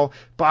Protocol.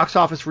 Box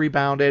office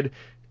rebounded.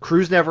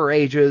 Cruise never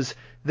ages.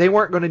 They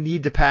weren't going to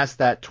need to pass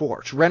that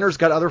torch. Renner's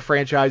got other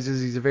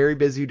franchises. He's a very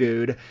busy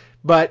dude.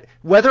 But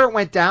whether it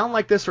went down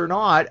like this or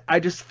not, I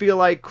just feel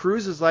like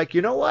Cruise is like,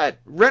 you know what?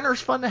 Renner's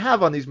fun to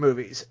have on these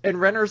movies. And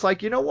Renner's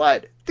like, you know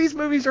what? These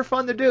movies are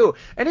fun to do.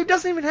 And he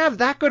doesn't even have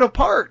that good a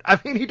part. I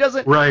mean, he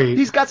doesn't. Right.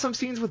 He's got some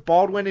scenes with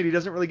Baldwin, and he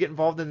doesn't really get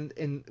involved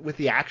in with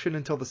the action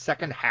until the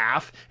second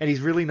half. And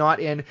he's really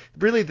not in.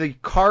 Really, the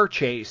car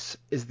chase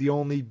is the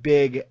only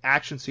big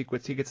action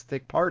sequence he gets to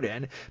take part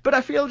in. But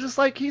I feel just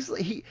like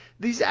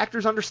these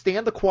actors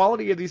understand the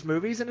quality of these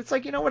movies, and it's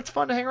like, you know what? It's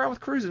fun to hang around with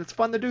Cruise, and it's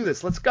fun to do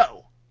this. Let's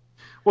go.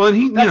 Well, and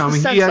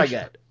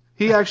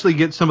he actually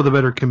gets some of the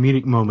better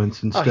comedic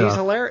moments and stuff. He's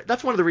hilarious.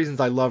 That's one of the reasons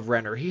I love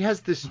Renner. He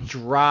has this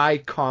dry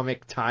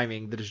comic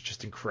timing that is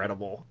just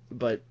incredible.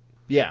 But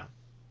yeah,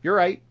 you're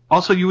right.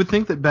 Also, you would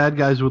think that bad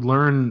guys would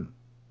learn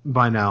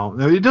by now.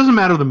 It doesn't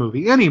matter the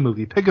movie. Any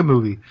movie. Pick a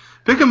movie.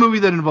 Pick a movie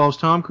that involves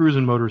Tom Cruise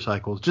and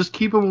motorcycles. Just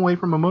keep him away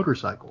from a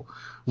motorcycle.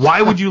 Why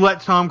would you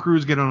let Tom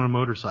Cruise get on a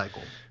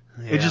motorcycle?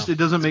 Yeah, it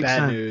doesn't make bad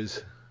sense.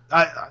 News.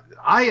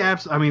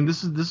 I mean,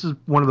 this is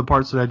one of the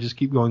parts that I just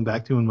keep going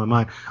back to in my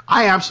mind.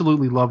 I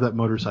absolutely love that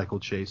motorcycle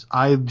chase.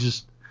 I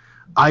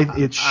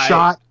It's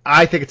shot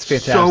I think it's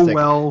fantastic. so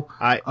well.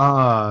 I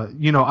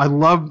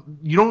love.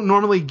 You don't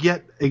normally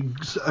get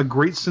a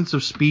great sense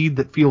of speed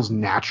that feels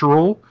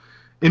natural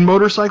in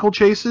motorcycle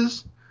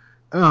chases.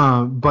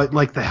 But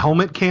like the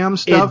helmet cam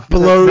stuff, it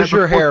blows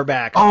your hair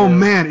back. Oh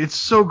man, it's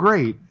so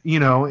great.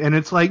 And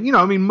it's like,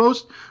 I mean,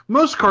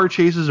 most car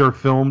chases are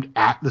filmed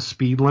at the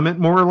speed limit,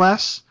 more or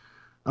less.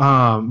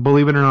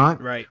 Believe it or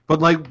not. Right.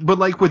 But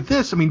like with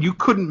this, I mean, you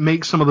couldn't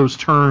make some of those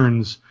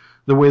turns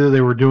the way that they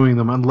were doing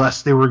them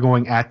unless they were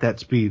going at that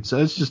speed. So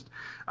it's just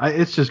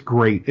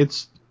great. I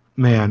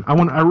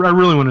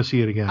really want to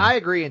see it again. I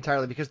agree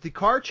entirely, because the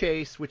car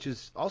chase, which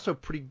is also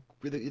pretty,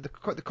 the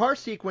car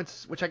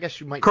sequence, which I guess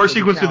you might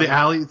sequence through the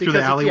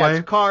alleyway.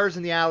 It's cars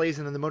in the alleys,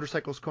 and then the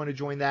motorcycle's going to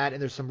join that,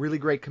 and there's some really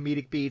great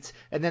comedic beats,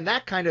 and then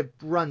that kind of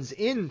runs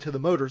into the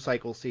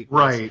motorcycle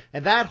sequence, right?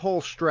 And that whole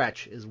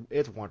stretch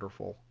it's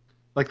wonderful.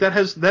 Like that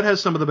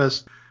has some of the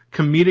best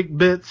comedic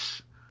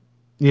bits.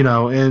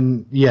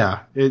 And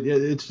yeah,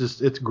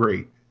 it's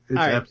great. It's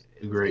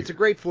absolutely great. It's a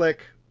great flick.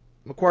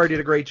 McQuarrie did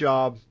a great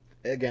job.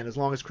 Again, as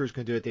long as Cruise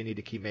can do it, they need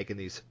to keep making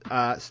these.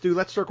 Stu,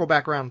 let's circle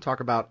back around and talk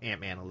about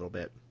Ant-Man a little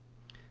bit,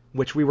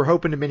 which we were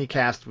hoping to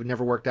mini-cast would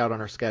never worked out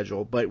on our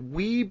schedule. But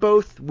we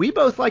both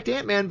liked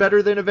Ant-Man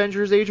better than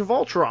Avengers: Age of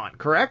Ultron,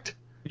 correct?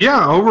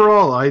 Yeah,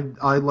 overall,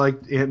 I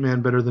liked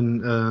Ant-Man better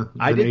than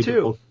I did Age too.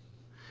 of Ultron.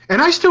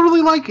 And I still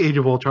really like Age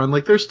of Ultron.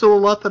 Like, there's still a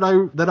lot that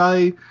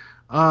I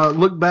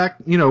look back,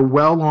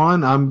 well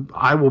on.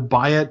 I will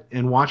buy it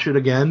and watch it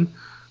again.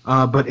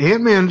 But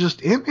Ant-Man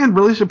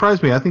really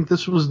surprised me. I think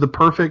this was the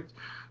perfect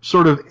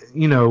sort of,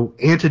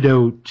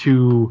 antidote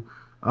to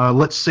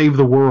Let's Save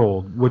the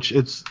World, which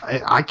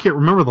I can't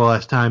remember the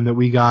last time that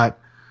we got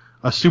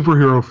a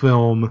superhero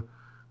film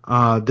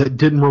that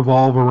didn't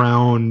revolve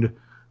around,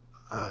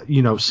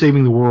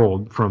 saving the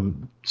world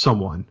from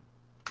someone.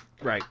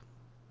 Right.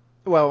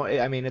 Well,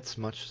 I mean, it's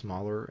much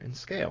smaller in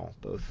scale,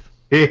 both.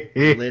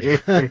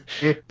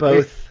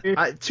 Both.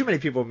 Too many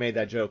people have made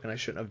that joke, and I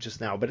shouldn't have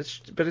just now. But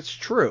it's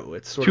true.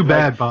 It's sort too of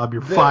bad, Bob.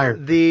 You're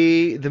fired.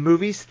 The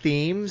movie's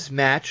themes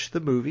match the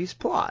movie's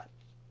plot,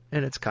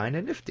 and it's kind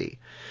of nifty.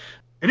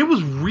 And it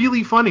was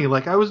really funny.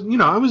 Like I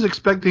was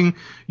expecting,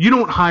 you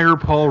don't hire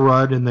Paul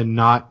Rudd and then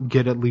not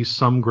get at least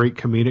some great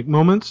comedic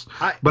moments.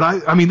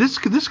 But I mean, this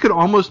could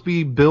almost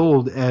be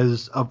billed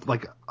as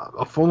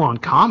a full-on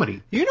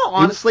comedy.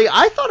 Honestly,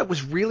 I thought it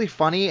was really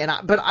funny,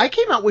 but I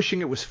came out wishing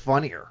it was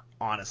funnier.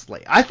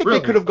 Honestly, I think they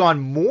could have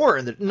gone more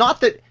in not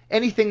that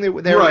anything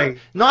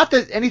not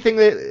that anything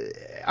that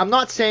I'm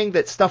not saying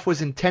that stuff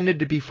was intended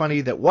to be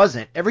funny that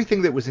wasn't.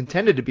 Everything that was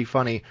intended to be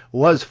funny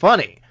was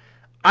funny.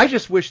 I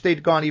just wish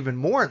they'd gone even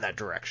more in that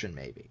direction,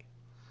 maybe.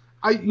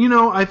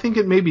 I think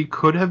it maybe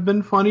could have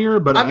been funnier,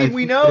 but I mean,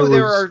 we know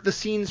there are the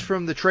scenes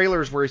from the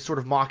trailers where he's sort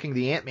of mocking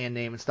the Ant-Man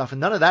name and stuff,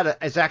 and none of that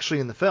is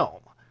actually in the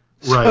film.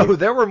 Right. So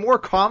there were more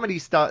comedy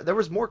stuff. There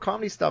was more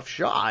comedy stuff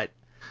shot.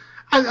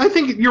 I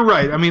think you're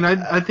right. I mean,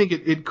 I think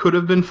it could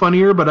have been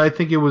funnier, but I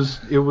think it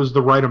was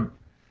the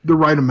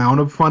right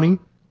amount of funny.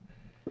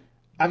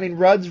 I mean,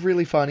 Rudd's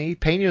really funny.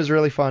 Pena's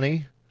really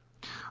funny.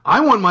 I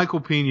want Michael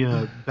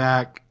Pena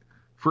back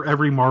for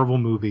every Marvel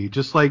movie.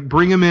 Just like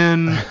bring him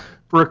in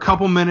for a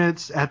couple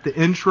minutes at the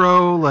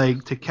intro,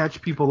 like to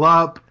catch people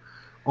up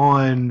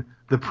on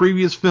the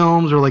previous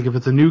films, or like if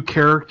it's a new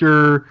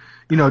character,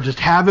 just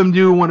have him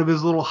do one of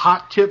his little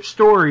hot tip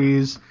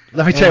stories.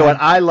 Let me tell you what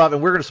I love,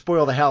 and we're going to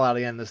spoil the hell out of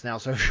the end of this now,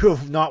 so if you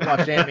have not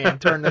watched Ant-Man,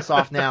 turn this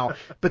off now.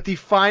 But the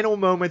final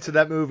moments of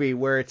that movie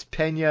where it's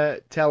Pena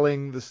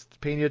telling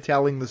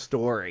the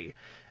story,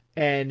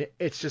 and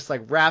it's just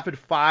like rapid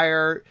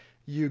fire.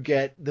 You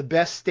get the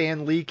best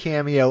Stan Lee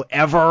cameo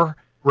ever,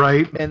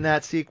 right? In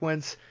that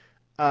sequence.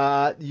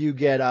 You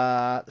get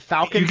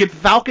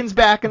Falcon's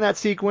back in that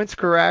sequence,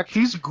 correct?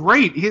 He's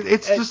great.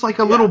 It's just like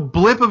a little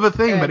blip of a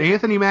thing, but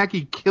Anthony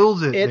Mackie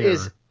kills it. It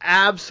is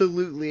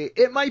absolutely.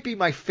 It might be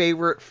my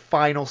favorite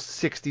final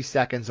 60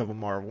 seconds of a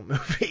Marvel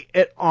movie.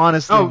 It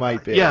honestly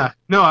might be. Yeah,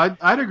 no,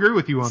 I'd agree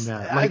with you on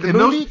that. Like the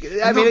movie,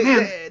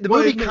 the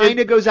movie kind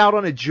of goes out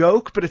on a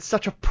joke, but it's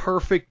such a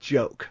perfect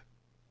joke.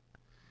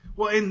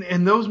 Well,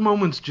 and those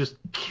moments just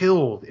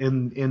killed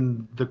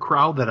in the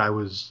crowd that I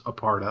was a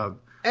part of.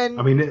 And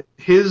I mean,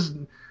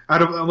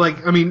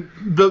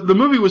 the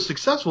movie was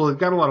successful. It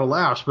got a lot of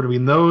laughs, but I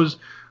mean, those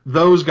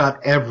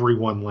got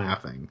everyone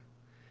laughing.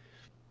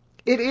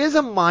 It is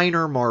a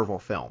minor Marvel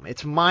film.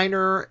 It's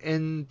minor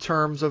in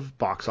terms of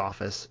box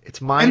office. It's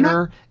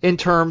minor in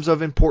terms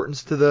of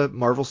importance to the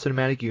Marvel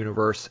Cinematic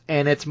Universe.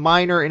 And it's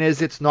minor in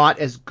as it's not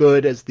as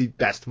good as the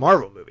best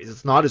Marvel movies.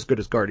 It's not as good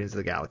as Guardians of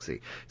the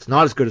Galaxy. It's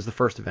not as good as the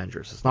first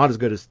Avengers. It's not as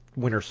good as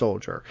Winter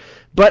Soldier.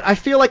 But I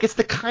feel like it's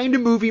the kind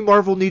of movie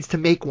Marvel needs to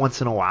make once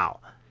in a while.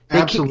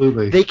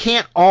 Absolutely. They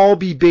can't all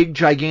be big,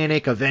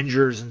 gigantic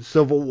Avengers and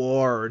Civil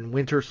War and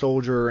Winter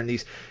Soldier and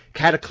these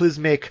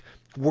cataclysmic,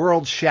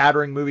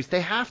 world-shattering movies.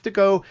 They have to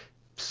go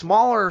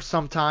smaller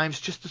sometimes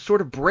just to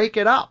sort of break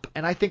it up.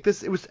 And I think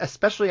it was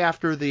especially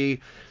after the,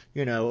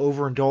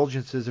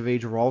 overindulgences of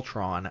Age of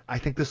Ultron. I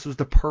think this was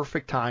the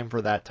perfect time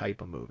for that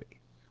type of movie.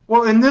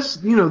 Well, and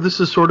this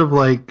is sort of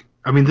like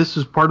I mean, this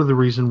is part of the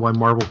reason why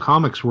Marvel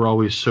Comics were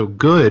always so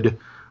good,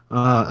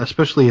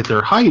 especially at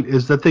their height,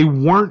 is that they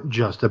weren't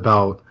just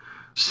about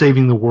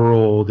saving the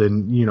world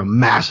and,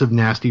 massive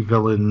nasty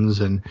villains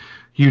and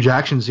huge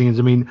action scenes.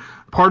 I mean,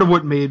 part of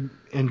what made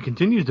and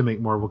continues to make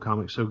Marvel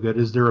Comics so good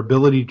is their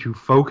ability to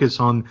focus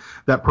on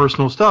that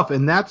personal stuff,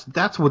 and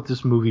that's what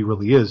this movie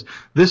really is.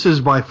 This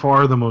is by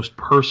far the most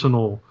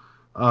personal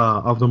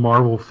of the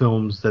Marvel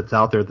films that's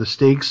out there. The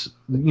stakes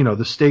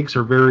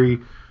are very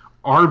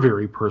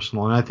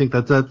personal, and I think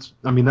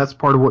that's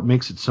part of what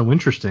makes it so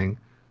interesting.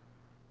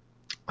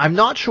 I'm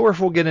not sure if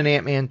we'll get an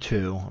Ant-Man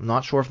 2. I'm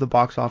not sure if the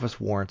box office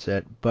warrants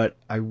it, but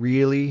I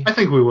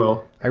think we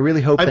will. I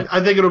really hope that...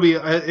 I think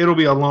it'll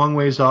be a long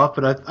ways off,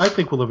 but I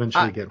think we'll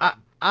eventually get it.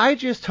 I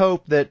just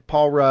hope that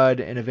Paul Rudd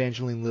and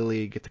Evangeline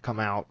Lilly get to come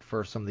out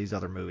for some of these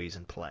other movies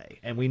and play.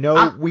 And we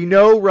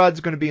know Rudd's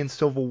going to be in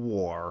Civil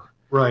War.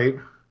 Right.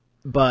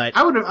 But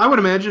I would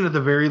imagine at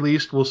the very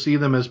least we'll see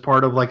them as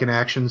part of like an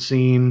action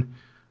scene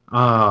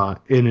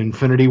in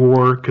Infinity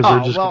War, because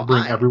they're just going to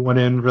bring everyone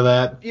in for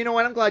that. You know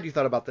what? I'm glad you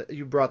thought about that.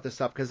 You brought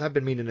this up, because I've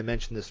been meaning to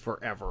mention this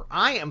forever.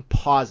 I am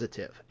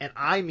positive, and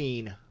I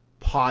mean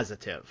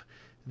positive,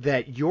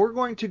 that you're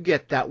going to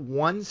get that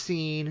one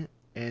scene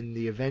in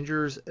the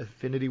Avengers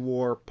Infinity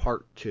War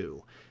Part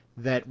 2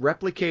 that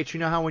replicates,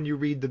 how when you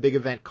read the big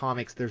event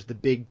comics, there's the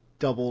big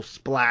double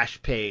splash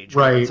page.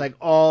 Right. It's like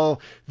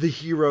all the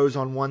heroes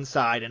on one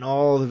side and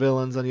all the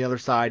villains on the other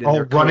side. And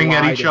all running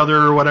at each other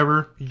or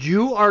whatever.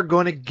 You are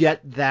going to get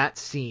that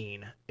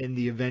scene in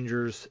the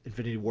Avengers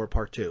Infinity War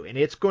Part 2. And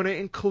it's going to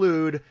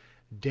include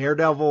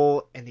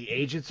Daredevil and the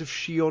Agents of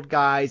S.H.I.E.L.D.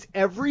 guys.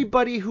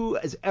 Everybody who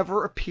has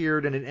ever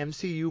appeared in an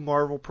MCU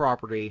Marvel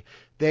property,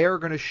 they are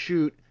going to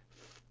shoot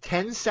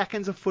 10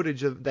 seconds of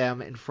footage of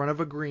them in front of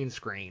a green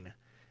screen.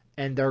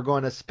 And they're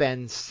going to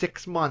spend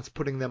 6 months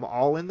putting them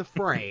all in the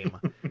frame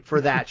for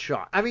that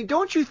shot. I mean,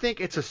 don't you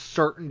think it's a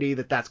certainty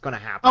that that's going to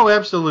happen? Oh,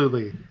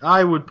 absolutely.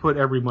 I would put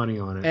every money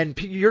on it.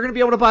 And you're going to be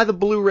able to buy the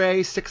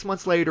Blu-ray 6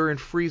 months later and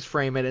freeze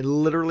frame it and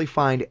literally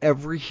find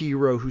every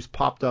hero who's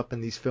popped up in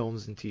these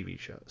films and TV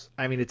shows.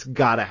 I mean, it's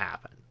got to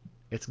happen.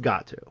 It's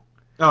got to.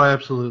 Oh,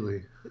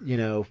 absolutely.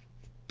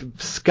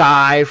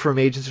 Sky from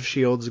Agents of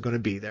S.H.I.E.L.D. is going to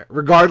be there.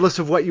 Regardless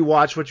of what you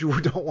watch, what you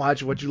don't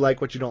watch, what you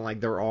like, what you don't like,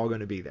 they're all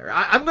going to be there.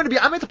 I'm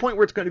at the point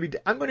where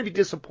I'm going to be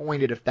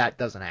disappointed if that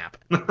doesn't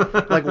happen.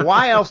 Like,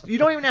 why else? You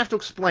don't even have to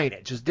explain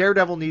it. Just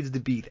Daredevil needs to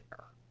be there.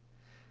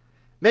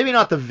 Maybe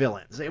not the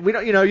villains. We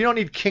don't, you don't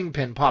need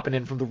Kingpin popping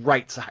in from the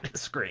right side of the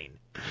screen.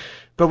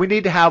 But we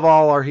need to have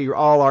all our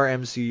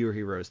MCU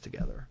heroes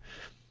together.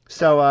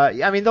 So,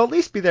 they'll at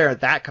least be there at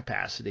that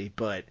capacity,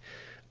 but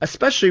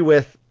especially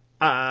with,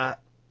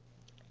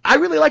 I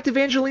really liked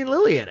Evangeline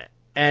Lilly in it.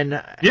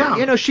 And,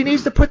 she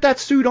needs to put that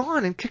suit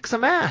on and kick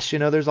some ass.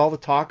 There's all the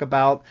talk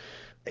about,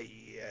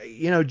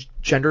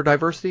 gender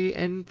diversity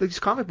in these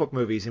comic book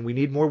movies, and we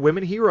need more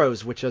women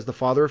heroes, which, as the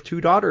father of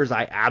 2 daughters,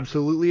 I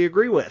absolutely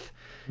agree with.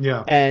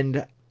 Yeah.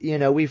 And,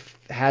 we've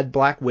had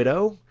Black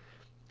Widow,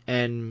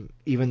 and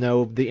even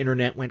though the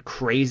internet went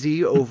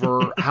crazy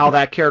over how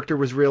that character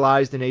was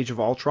realized in Age of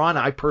Ultron,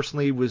 I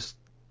personally was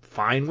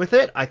fine with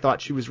it. I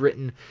thought she was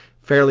written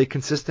fairly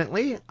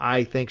consistently.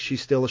 I think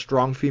she's still a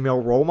strong female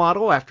role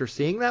model after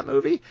seeing that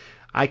movie.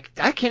 I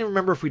can't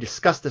remember if we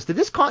discussed this. Did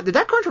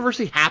that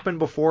controversy happen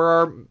before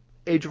our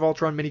Age of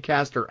Ultron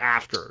minicast or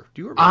after?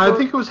 Do you remember? I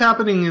think it was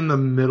happening in the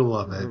middle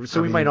of it.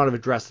 So we might not have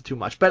addressed it too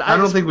much. But I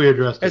don't think we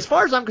addressed it. As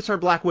far as I'm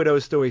concerned, Black Widow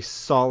is still a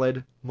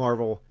solid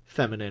Marvel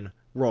feminine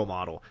role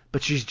model,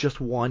 but she's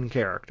just one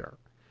character.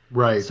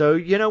 Right. So,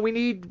 we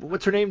need,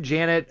 what's her name?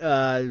 Janet,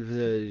 No.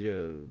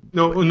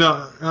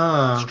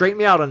 Straighten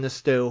me out on this,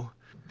 Stu.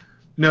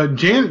 No,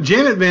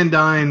 Janet Van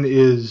Dyne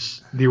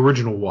is the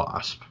original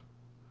Wasp.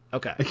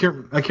 Okay. I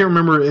can't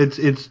remember.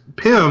 It's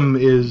Pym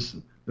is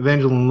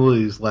Evangeline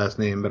Lilly's last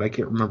name, but I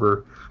can't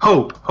remember.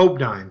 Hope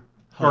Dyne.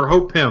 Or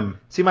Hope Pym.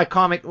 See, my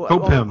comic...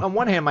 on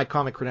one hand, my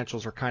comic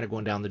credentials are kind of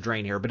going down the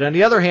drain here, but on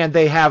the other hand,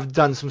 they have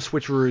done some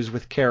switcheroos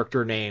with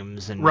character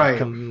names and... Right.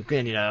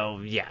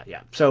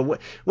 Yeah. So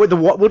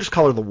we'll just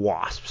call her the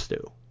Wasp,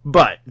 Stu.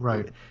 But...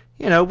 Right.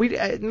 We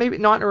maybe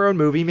not in her own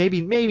movie,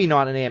 maybe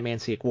not an Ant-Man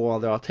sequel,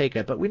 although I'll take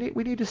it. But we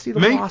need to see the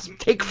Wasp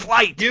take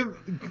flight.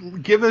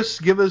 Give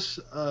us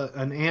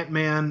an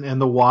Ant-Man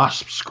and the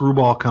Wasp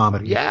screwball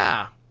comedy.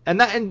 Yeah, and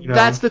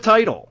that's the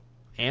title,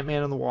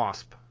 Ant-Man and the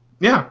Wasp.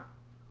 Yeah,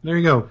 there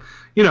you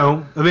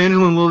go.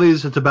 Evangeline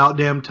Lilly's "It's About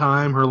Damn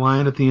Time." Her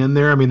line at the end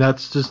there.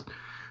 That's just.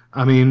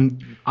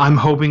 I'm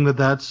hoping that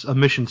that's a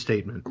mission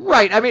statement.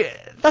 Right.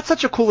 That's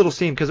such a cool little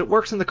scene because it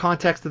works in the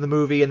context of the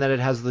movie, and then it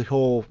has the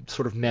whole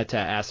sort of meta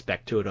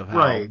aspect to it of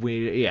how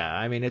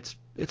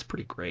it's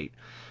pretty great.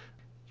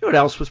 You know what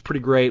else was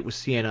pretty great was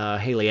seeing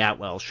Haley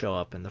Atwell show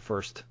up in the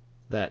first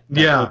that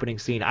opening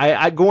scene.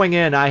 I going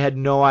in, I had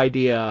no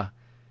idea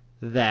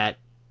that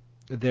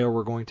there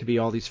were going to be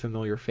all these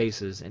familiar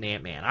faces in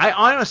Ant-Man. I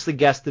honestly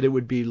guessed that it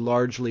would be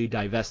largely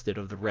divested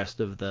of the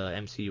rest of the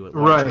MCU at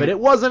large, but it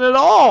wasn't at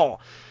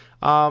all.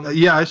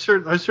 I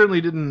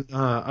certainly didn't.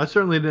 I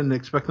certainly didn't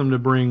expect them to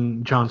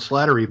bring John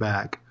Slattery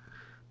back.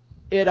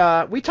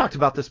 We talked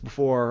about this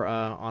before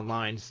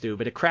online, Stu,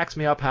 but it cracks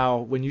me up how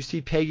when you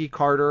see Peggy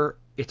Carter,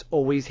 it's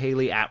always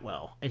Haley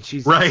Atwell, and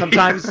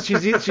sometimes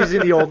she's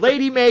in the old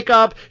lady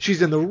makeup,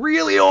 she's in the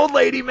really old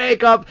lady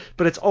makeup,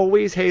 but it's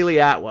always Haley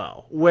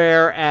Atwell.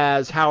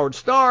 Whereas Howard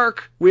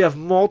Stark, we have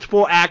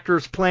multiple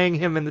actors playing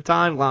him in the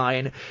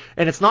timeline,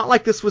 and it's not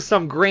like this was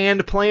some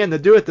grand plan to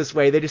do it this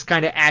way. They just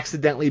kind of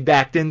accidentally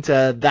backed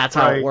into that's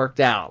how it worked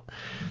out.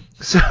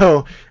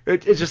 So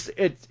it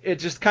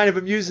just kind of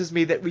amuses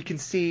me that we can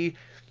see,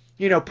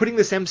 putting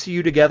this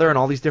MCU together and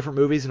all these different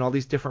movies and all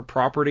these different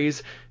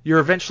properties, you're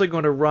eventually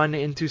going to run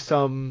into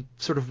some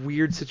sort of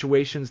weird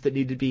situations that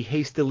need to be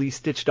hastily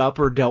stitched up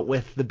or dealt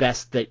with the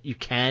best that you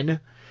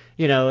can.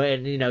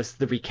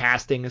 The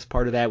recasting is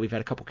part of that. We've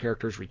had a couple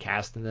characters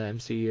recast in the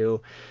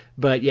MCU.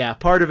 But yeah,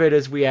 part of it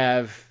is we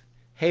have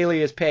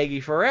Haley as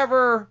Peggy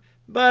forever,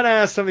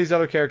 but some of these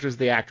other characters,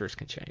 the actors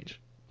can change.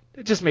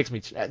 It just makes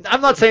me...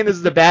 I'm not saying this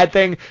is a bad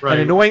thing and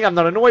annoying. I'm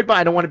not annoyed by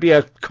it. I don't want to be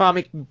a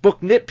comic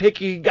book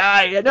nitpicky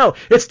guy. No,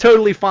 it's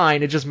totally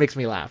fine. It just makes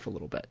me laugh a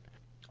little bit.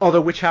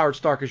 Although, which Howard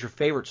Stark is your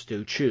favorite,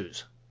 Stu?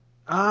 Choose.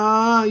 Come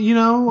on,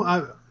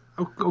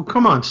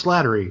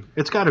 Slattery.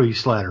 It's got to be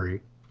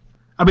Slattery.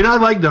 I mean, I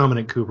like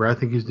Dominic Cooper. I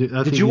think he's...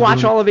 Did you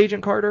watch all of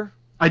Agent Carter?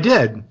 I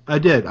did.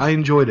 I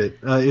enjoyed it.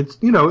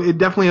 It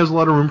definitely has a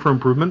lot of room for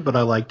improvement, but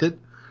I liked it.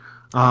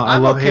 I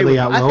love Haley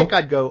Atwell. I think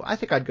I'd go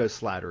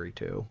Slattery,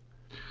 too.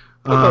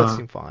 They both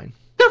seem fine.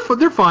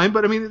 They're fine,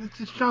 but I mean,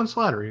 it's John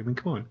Slattery. I mean,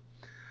 come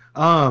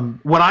on.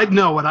 What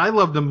I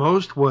loved the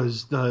most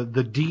was the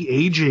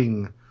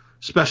de-aging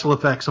special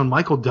effects on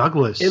Michael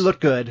Douglas. It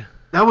looked good.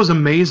 That was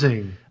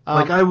amazing.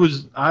 I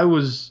was,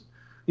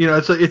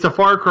 it's a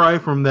far cry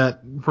from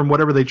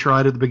whatever they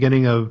tried at the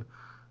beginning of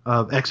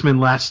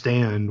X-Men Last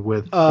Stand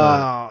with...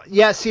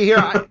 Yeah, see here,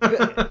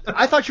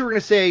 I thought you were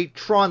going to say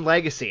Tron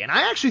Legacy, and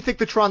I actually think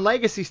the Tron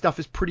Legacy stuff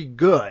is pretty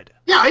good.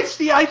 Yeah,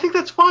 I think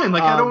that's fine.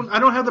 Like, I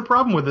don't have the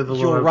problem with it.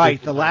 You're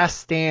right. The Last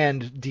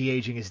Stand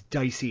de-aging is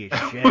dicey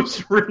as shit. It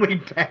was really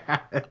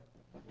bad.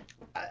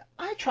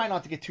 I try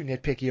not to get too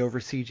nitpicky over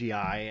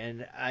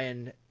CGI,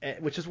 and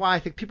which is why I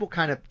think people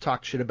kind of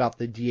talk shit about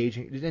the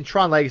de-aging. And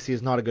Tron Legacy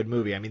is not a good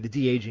movie. I mean, the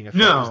de-aging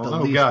effect is the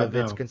least of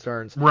its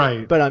concerns.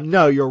 Right. But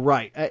no, you're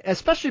right.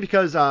 Especially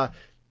because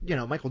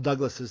Michael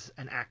Douglas is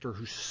an actor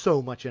who's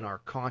so much in our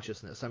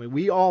consciousness. I mean,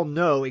 we all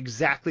know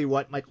exactly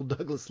what Michael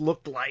Douglas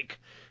looked like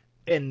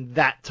in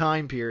that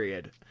time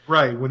period.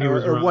 Right, when he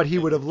was or what he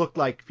would have looked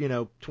like, 20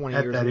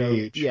 years ago.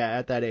 Age. Yeah,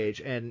 at that age.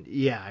 And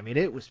yeah, I mean,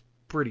 it was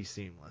pretty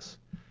seamless.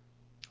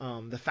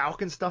 The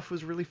Falcon stuff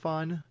was really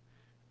fun.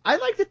 I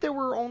like that there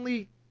were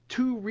only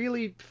two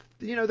really,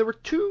 there were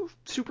two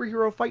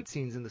superhero fight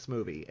scenes in this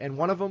movie. And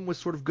one of them was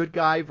sort of good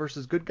guy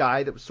versus good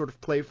guy that was sort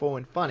of playful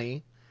and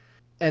funny.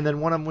 And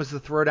then one of them was the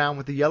throwdown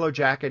with the Yellow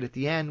Jacket at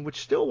the end, which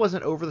still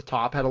wasn't over the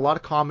top, had a lot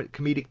of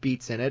comedic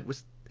beats in it,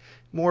 was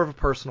more of a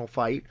personal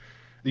fight.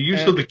 The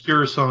use of the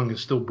Cure song is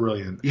still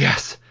brilliant.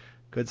 Yes,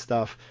 good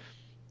stuff.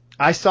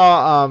 I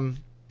saw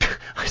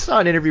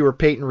an interview where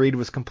Peyton Reed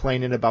was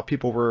complaining about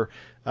people were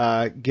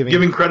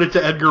giving credit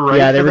to Edgar Wright.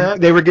 Yeah,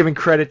 they were giving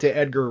credit to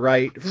Edgar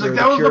Wright. He's like,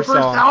 that was the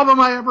first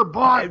album I ever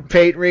bought. And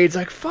Peyton Reed's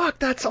like, fuck,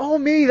 that's all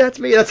me. That's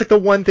me. That's like the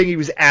one thing he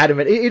was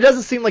adamant. It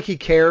doesn't seem like he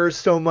cares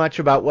so much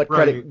about what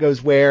credit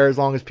goes where, as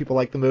long as people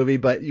like the movie.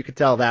 But you could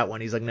tell that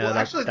one. He's like, no,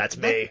 that's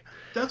me.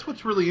 That's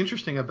what's really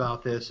interesting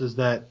about this is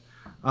that,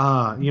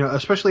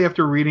 especially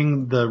after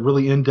reading the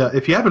really in-depth.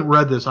 If you haven't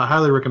read this, I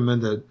highly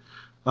recommend it.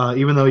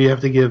 Even though you have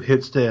to give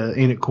hits to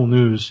Ain't It Cool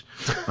News.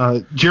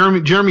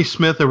 Jeremy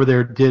Smith over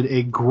there did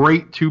a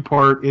great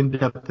 2-part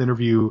in-depth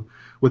interview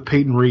with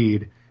Peyton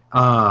Reed.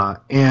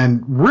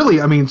 And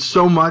really, I mean,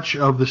 so much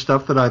of the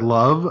stuff that I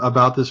love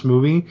about this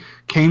movie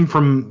came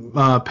from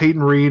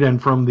Peyton Reed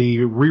and from the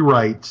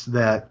rewrites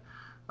that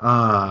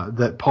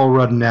Paul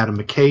Rudd and Adam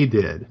McKay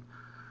did.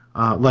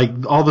 Like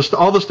all the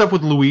stuff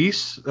with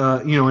Luis,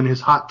 and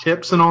his hot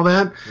tips and all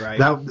that. Right.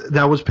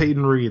 That was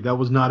Peyton Reed. That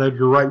was not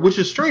Edgar Wright, which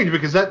is strange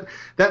because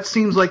that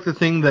seems like the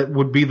thing that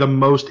would be the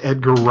most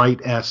Edgar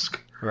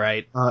Wright-esque.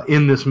 Right.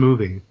 In this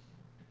movie.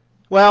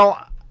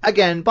 Well,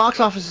 again, box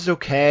office is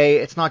okay.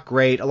 It's not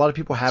great. A lot of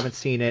people haven't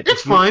seen it.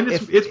 It's fine.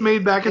 It's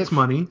made back its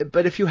money.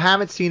 But if you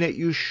haven't seen it,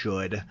 you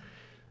should.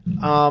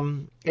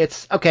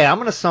 It's okay. I'm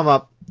gonna sum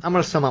up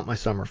my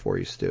summer for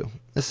you, Stu.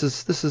 This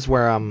is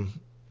where I'm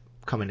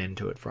coming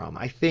into it from.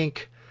 I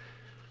think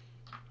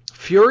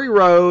Fury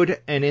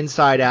Road and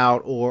Inside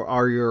Out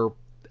you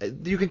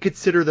can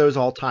consider those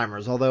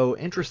all-timers, although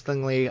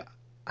interestingly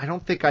I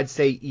don't think I'd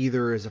say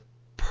either is a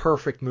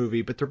perfect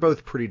movie, but they're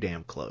both pretty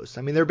damn close.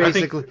 I mean, they're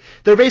basically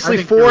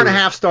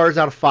 4.5 stars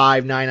out of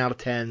 5, 9 out of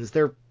 10s.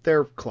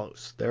 They're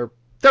close. They're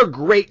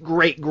great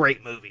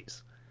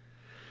movies.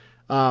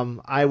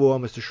 I will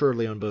almost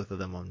assuredly own both of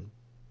them on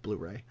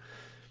Blu-ray.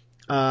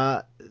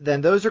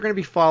 Then those are going to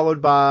be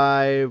followed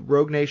by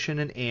Rogue Nation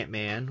and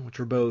Ant-Man, which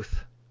are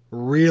both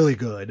really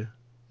good,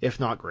 if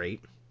not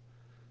great.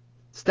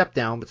 Step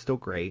down, but still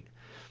great.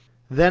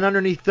 Then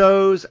underneath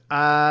those,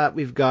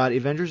 we've got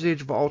Avengers: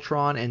 Age of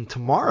Ultron and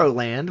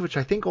Tomorrowland, which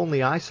I think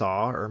only I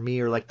saw, or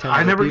me, or like 10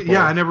 other people.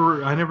 I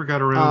never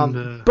got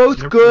around.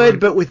 Both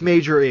good, but with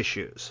major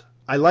issues.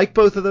 I like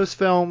both of those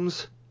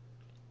films.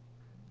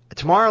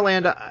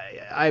 Tomorrowland,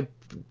 I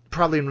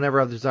probably will never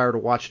have the desire to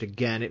watch it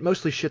again. It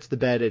mostly shits the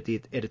bed at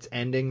its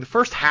ending. The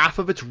first half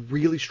of it's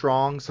really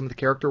strong. Some of the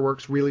character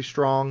work's really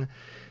strong,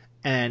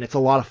 and it's a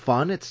lot of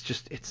fun.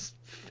 It's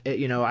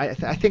I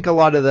think a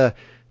lot of the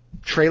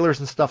trailers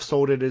and stuff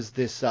sold it as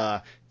this,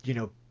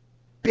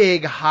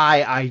 big,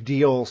 high,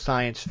 ideal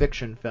science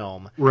fiction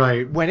film.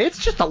 Right. When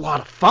it's just a lot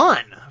of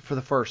fun for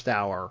the first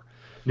hour.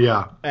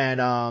 Yeah.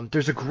 And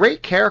there's a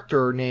great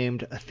character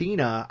named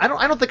Athena.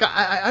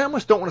 I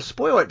almost don't want to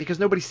spoil it because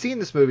nobody's seen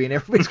this movie and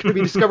everybody's going to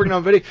be discovering it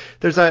on video.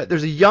 There's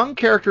a young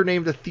character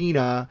named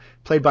Athena,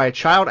 played by a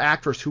child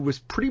actress who was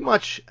pretty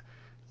much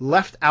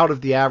left out of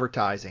the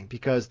advertising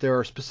because there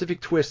are specific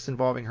twists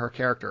involving her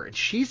character, and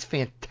she's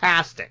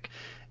fantastic.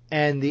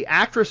 And the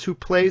actress who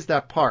plays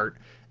that part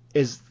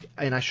is,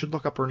 and I should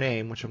look up her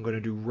name, which I'm going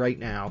to do right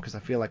now because I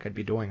feel like I'd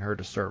be doing her a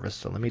disservice,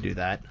 so let me do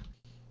that.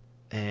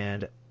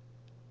 And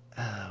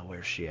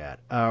where's she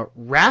at?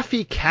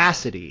 Raffi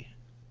Cassidy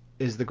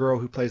is the girl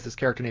who plays this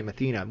character named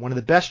Athena. One of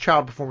the best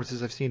child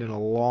performances I've seen in a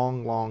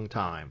long, long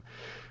time.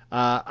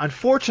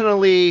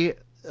 Unfortunately,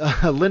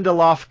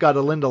 Lindelof got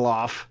a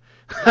Lindelof,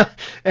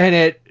 and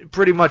it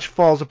pretty much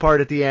falls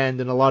apart at the end,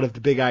 and a lot of the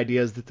big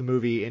ideas that the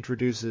movie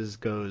introduces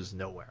goes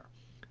nowhere.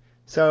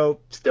 So,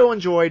 still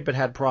enjoyed, but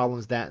had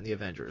problems that and the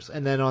Avengers.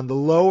 And then on the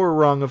lower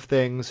rung of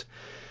things,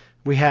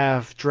 we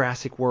have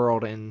Jurassic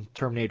World and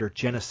Terminator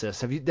Genesis.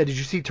 Did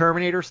you see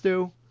Terminator,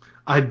 Stu?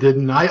 I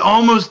didn't. I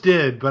almost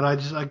did, but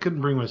I couldn't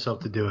bring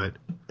myself to do it.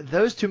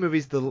 Those two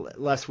movies, the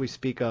less we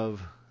speak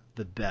of,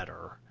 the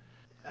better.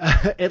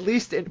 At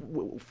least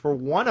for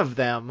one of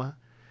them,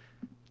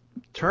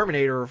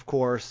 Terminator, of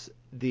course,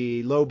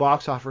 the low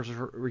box office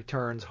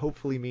returns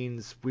hopefully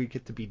means we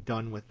get to be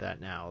done with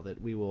that now,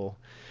 that we will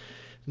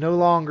no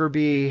longer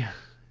be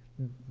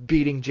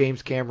beating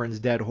James Cameron's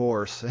dead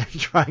horse and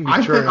trying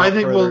to churn out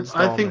further installments.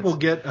 I think we'll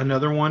get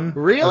another one.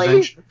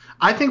 Really?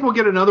 I think we'll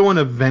get another one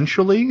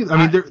eventually.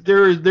 I mean,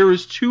 there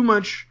is too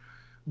much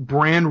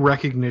brand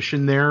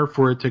recognition there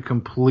for it to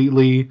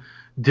completely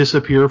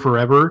disappear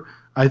forever.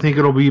 I think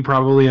it'll be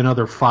probably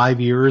another 5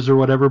 years or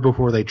whatever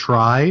before they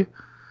try.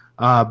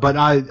 But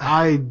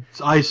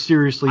I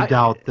seriously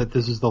doubt that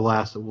this is the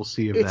last that we'll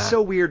see of that. It's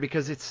so weird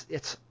because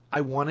it's. I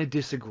want to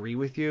disagree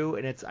with you,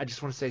 and I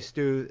just want to say,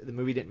 Stu, the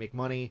movie didn't make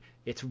money.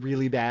 It's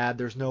really bad.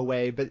 There's no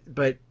way, but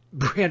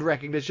brand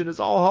recognition is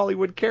all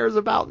Hollywood cares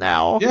about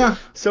now. Yeah.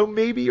 So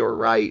maybe you're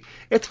right.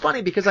 It's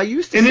funny because I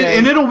used to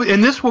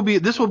this will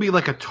be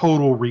like a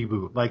total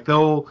reboot. Like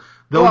they'll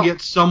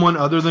get someone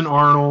other than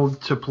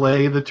Arnold to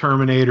play the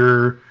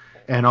Terminator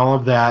and all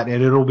of that,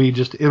 and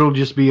it'll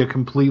just be a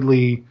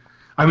completely.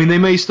 I mean, they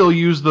may still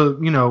use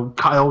the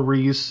Kyle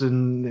Reese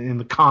and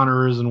the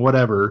Connors and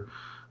whatever.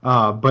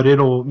 But it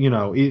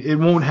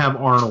won't have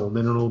Arnold,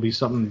 and it'll be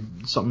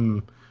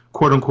something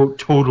quote unquote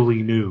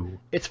totally new.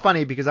 It's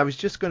funny because I was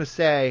just going to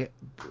say,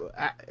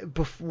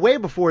 way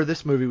before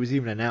this movie was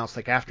even announced,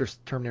 like after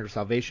Terminator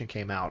Salvation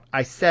came out,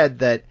 I said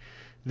that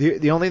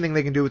the only thing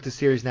they can do with the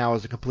series now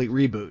is a complete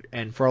reboot.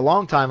 And for a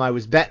long time, I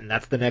was betting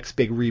that's the next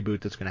big reboot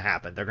that's going to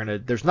happen.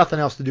 There's nothing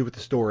else to do with the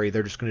story.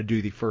 They're just going to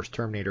do the first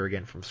Terminator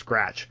again from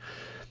scratch.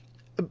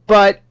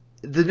 But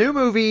the new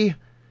movie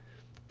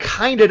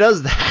kind of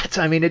does that.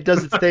 I mean, it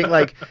does its thing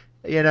like,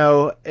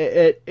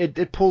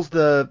 it pulls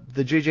the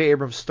J.J.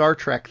 Abrams Star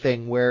Trek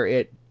thing where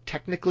it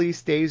technically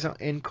stays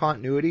in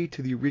continuity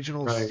to the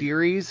original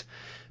series,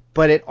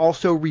 but it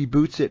also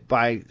reboots it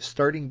by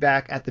starting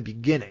back at the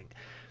beginning.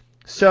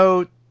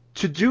 So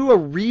to do a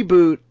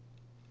reboot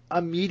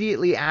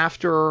immediately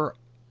after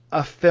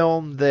a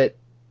film that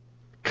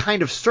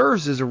kind of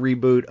serves as a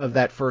reboot of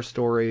that first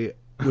story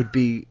would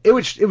be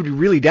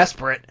really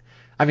desperate.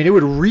 I mean, it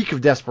would reek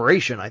of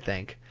desperation, I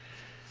think.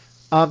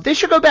 They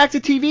should go back to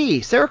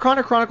TV. Sarah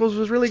Connor Chronicles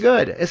was really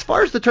good. As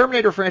far as the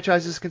Terminator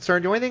franchise is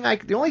concerned,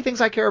 the only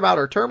things I care about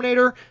are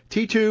Terminator,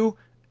 T2,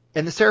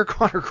 and the Sarah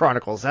Connor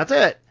Chronicles. That's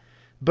it.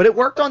 But it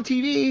worked on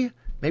TV.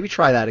 Maybe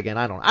try that again.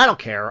 I don't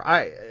care.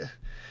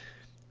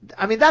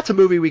 I mean, that's a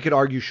movie we could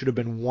argue should have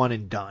been one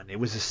and done. It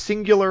was a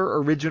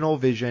singular original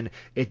vision.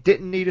 It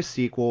didn't need a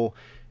sequel.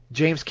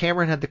 James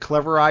Cameron had the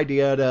clever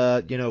idea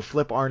to,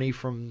 flip Arnie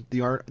from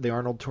the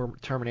Arnold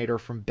Terminator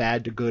from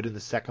bad to good in the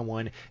second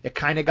one. It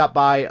kind of got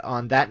by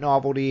on that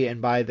novelty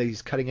and by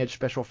these cutting-edge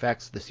special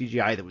effects, the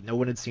CGI that no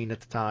one had seen at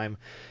the time.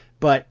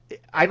 But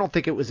I don't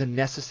think it was a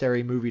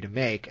necessary movie to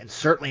make, and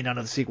certainly none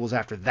of the sequels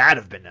after that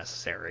have been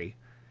necessary.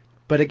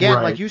 But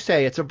again, like you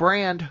say, it's a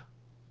brand.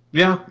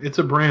 Yeah, it's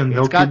a brand.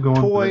 It's got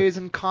toys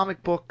and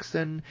comic books,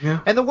 and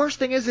the worst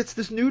thing is it's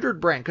this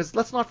neutered brand, because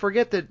let's not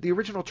forget that the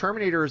original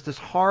Terminator is this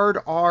hard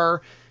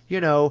R,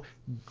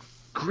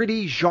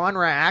 gritty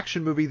genre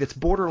action movie that's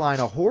borderline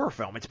a horror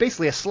film. It's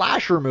basically a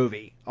slasher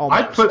movie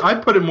almost.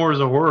 I'd put it more as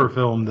a horror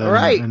film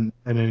than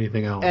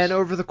anything else. And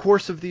over the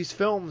course of these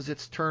films,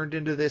 it's turned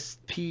into this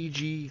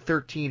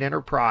PG-13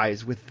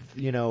 enterprise with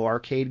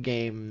arcade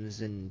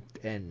games and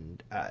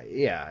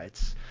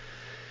it's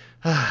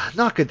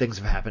not good things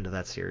have happened to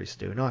that series,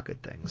 Stu. Not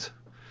good things.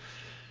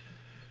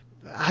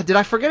 Did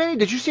I forget any?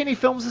 Did you see any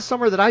films this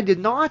summer that I did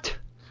not?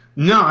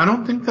 No, I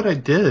don't think that I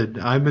did.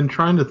 I've been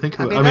trying to think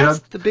of it. That's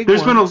the big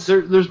there's ones.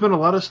 There's been a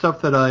lot of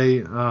stuff that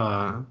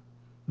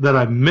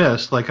I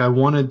missed. Like I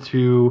wanted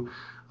to,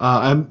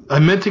 I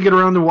meant to get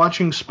around to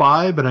watching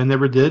Spy, but I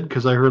never did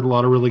because I heard a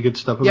lot of really good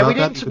stuff about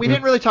that. We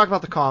didn't really talk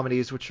about the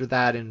comedies, which are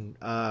that and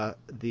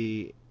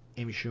the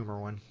Amy Schumer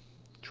one,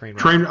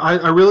 Trainwreck.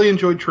 I really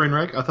enjoyed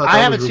Trainwreck. I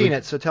haven't seen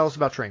it, so tell us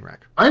about Trainwreck.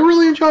 I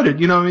really enjoyed it.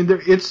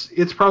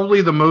 It's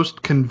probably the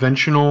most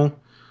conventional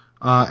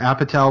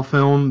Apatow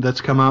film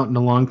that's come out in a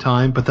long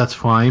time, but that's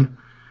fine.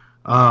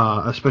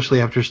 Especially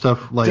after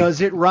stuff like.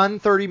 Does it run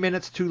 30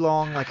 minutes too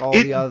long like all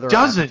the other? It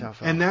doesn't, Apatow films?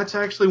 and that's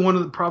actually one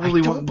of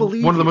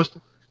the most.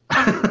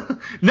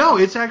 No,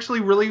 it's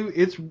actually really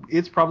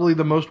it's probably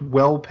the most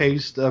well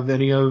paced of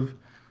any of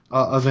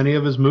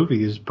his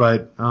movies.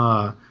 But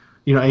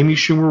Amy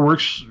Schumer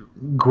works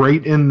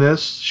great in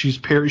this. She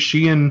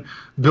and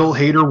Bill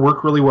Hader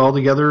work really well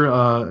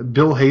together.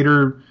 Bill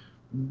Hader.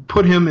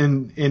 Put him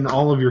in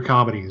all of your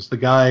comedies. The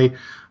guy,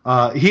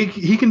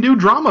 he can do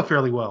drama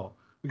fairly well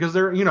because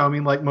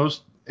like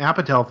most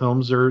Apatow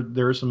films,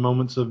 there are some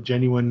moments of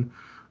genuine,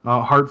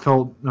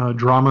 heartfelt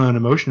drama and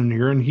emotion in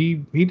here, and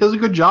he does a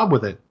good job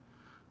with it.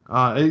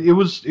 It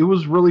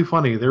was really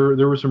funny.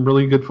 There were some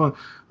really good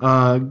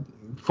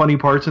funny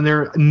parts in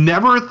there.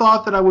 Never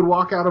thought that I would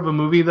walk out of a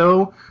movie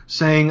though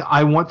saying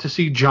I want to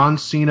see John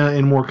Cena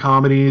in more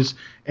comedies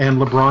and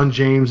LeBron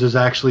James is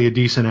actually a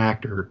decent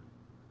actor.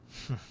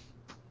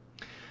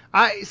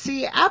 I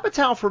see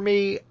Apatow for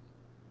me.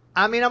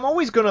 I'm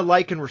always going to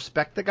like and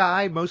respect the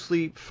guy,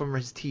 mostly from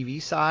his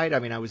TV side.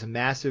 I was a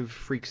massive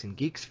Freaks and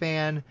Geeks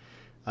fan.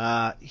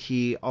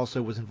 He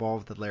also was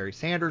involved with the Larry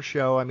Sanders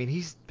Show.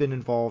 He's been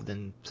involved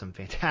in some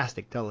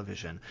fantastic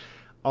television.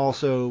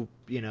 Also,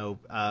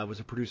 was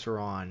a producer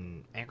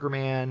on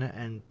Anchorman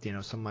and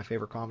some of my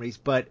favorite comedies.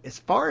 But as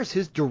far as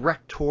his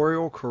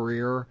directorial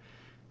career,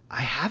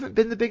 I haven't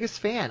been the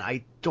biggest fan.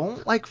 I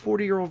don't like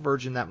 40-Year-Old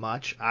Virgin that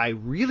much. I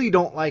really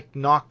don't like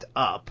Knocked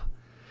Up.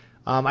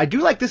 I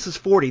do like This Is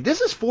 40. This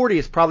Is 40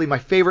 is probably my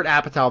favorite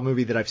Apatow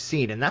movie that I've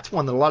seen, and that's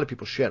one that a lot of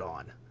people shit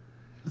on.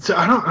 So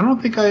I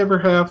don't think I ever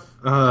have.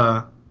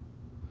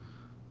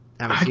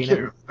 Haven't seen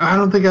it? I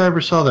don't think I ever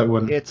saw that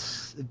one.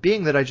 It's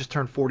being that I just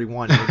turned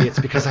 41. Maybe it's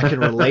because I can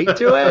relate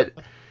to it.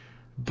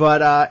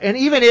 But and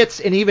even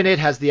it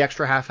has the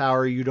extra half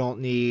hour you don't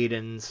need,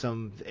 and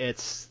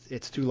it's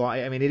too long.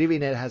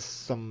 It has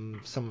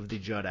some of the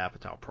Judd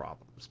Apatow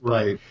problems. But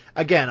right.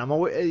 Again,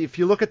 if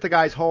you look at the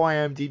guy's whole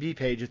IMDb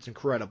page, it's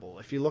incredible.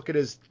 If you look at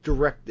his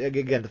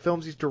the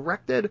films he's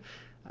directed,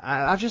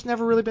 I've just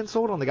never really been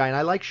sold on the guy. And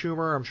I like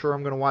Schumer. I'm sure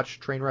I'm going to watch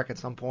Trainwreck at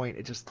some point.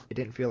 It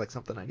didn't feel like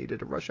something I needed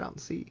to rush out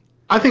and see.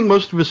 I think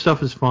most of his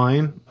stuff is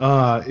fine.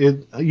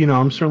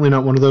 I'm certainly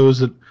not one of those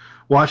that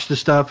watched the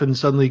stuff and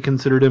suddenly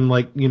considered him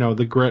like,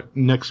 the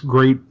next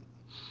great,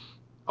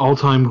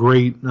 all-time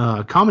great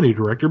comedy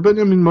director. But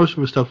most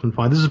of his stuff's been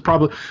fine.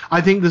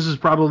 I think this is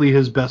probably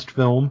his best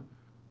film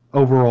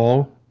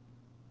overall.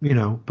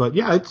 But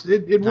yeah,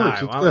 it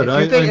works. It's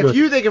good. If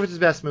you think it's his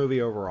best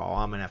movie overall,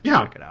 I'm gonna have to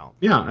check it out.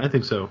 Yeah, I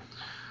think so.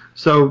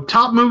 So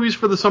top movies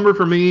for the summer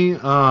for me,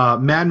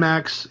 Mad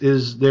Max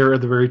is there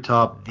at the very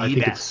top. The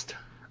best.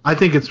 I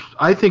think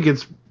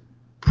it's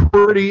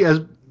pretty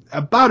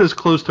about as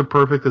close to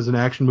perfect as an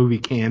action movie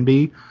can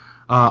be.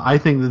 I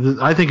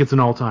think it's an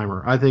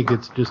all-timer. I think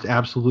it's just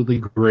absolutely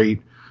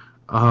great.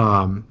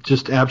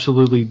 Just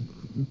absolutely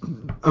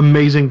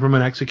amazing from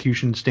an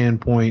execution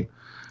standpoint.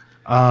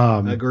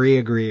 Agree.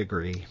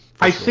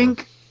 I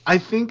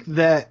think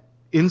that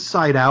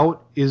Inside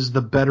Out is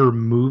the better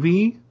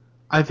movie.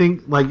 I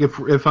think like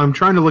if I'm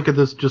trying to look at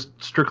this just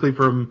strictly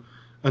from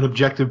an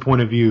objective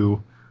point of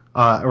view,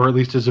 or at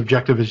least as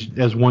objective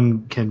as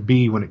one can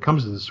be when it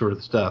comes to this sort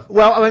of stuff.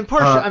 Well,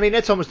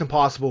 it's almost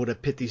impossible to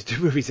pit these two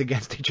movies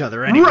against each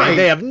other anyway. Right.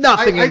 They have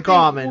nothing in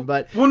common.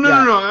 But no.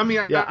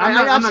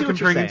 I'm not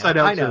comparing Inside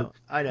Out. I know.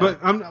 But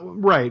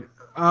I'm right.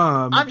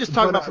 I'm just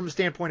talking about from a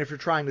standpoint if you're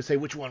trying to say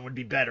which one would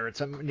be better. It's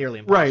nearly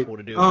impossible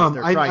to do because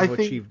they're trying to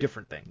achieve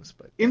different things.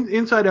 But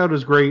Inside Out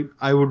is great.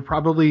 I would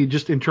probably,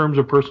 just in terms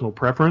of personal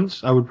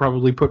preference, I would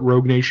probably put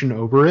Rogue Nation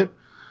over it.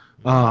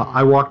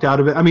 I walked out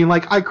of it.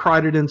 I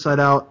cried at Inside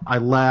Out. I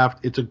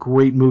laughed. It's a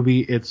great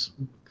movie. It's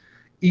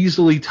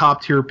easily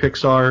top tier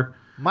Pixar.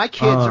 My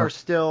kids are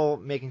still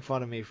making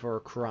fun of me for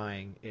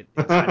crying.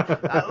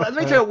 Let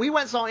me tell you, we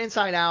went and saw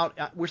Inside Out.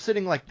 We're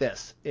sitting like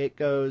this. It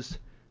goes,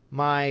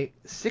 my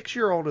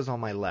 6-year-old is on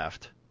my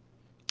left,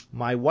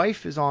 my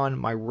wife is on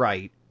my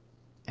right,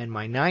 and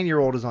my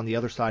 9-year-old is on the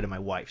other side of my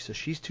wife. So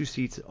she's 2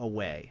 seats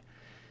away.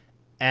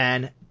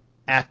 And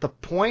at the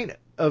point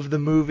of the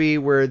movie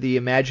where the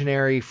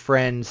imaginary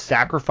friend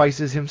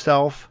sacrifices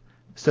himself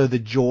so the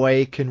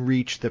joy can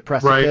reach the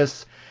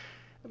precipice.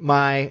 Right.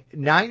 My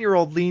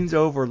 9-year-old leans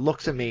over,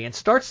 looks at me, and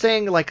starts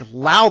saying like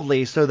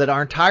loudly so that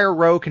our entire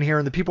row can hear,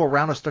 and the people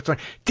around us start saying,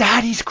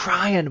 "Daddy's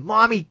crying,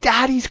 Mommy,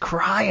 Daddy's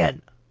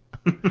crying."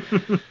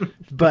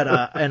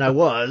 But and I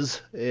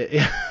was.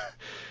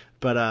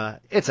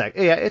 But it's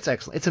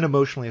excellent. It's an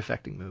emotionally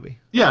affecting movie.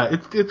 Yeah,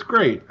 it's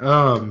great.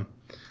 But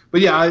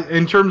yeah,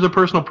 in terms of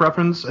personal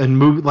preference and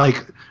movie,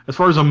 like as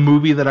far as a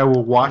movie that I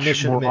will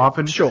watch more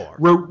often, sure,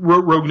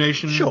 Rogue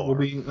Nation will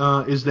be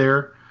is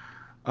there.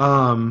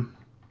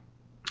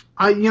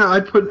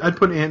 I'd put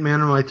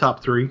Ant-Man in my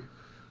top 3.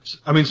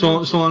 I mean,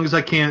 so long as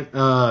I can't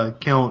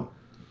count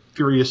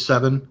Furious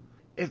 7.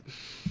 Came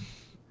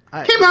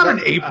out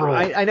in April.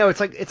 I know, it's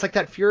like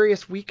that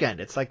Furious weekend.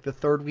 It's like the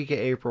 3rd week of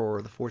April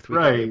or the 4th week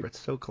of April. It's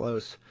so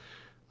close.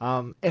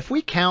 If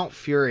we count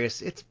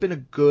Furious, it's been a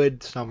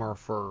good summer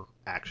for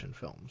action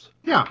films.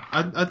 Yeah,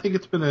 I think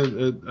it's been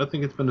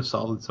a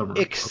solid summer.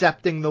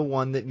 Excepting the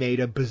one that made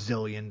 $1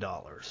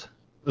 bazillion.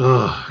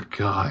 Ugh,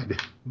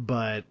 God.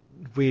 But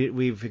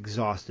we've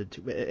exhausted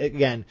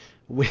again.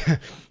 We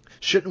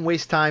shouldn't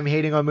waste time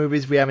hating on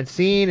movies we haven't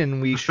seen,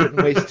 and we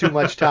shouldn't waste too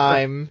much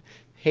time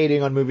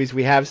hating on movies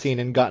we have seen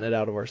and gotten it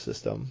out of our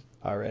system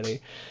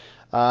already.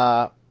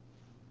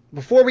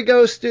 Before we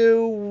go,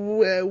 Stu,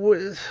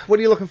 what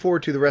are you looking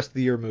forward to the rest of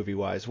the year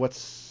movie-wise?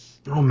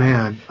 Oh,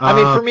 man. I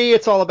mean, for me,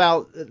 it's all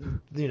about,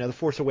 The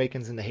Force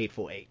Awakens and The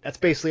Hateful Eight. That's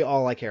basically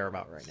all I care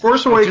about right now.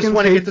 Force Awakens. I just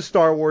want to get to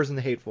Star Wars and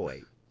The Hateful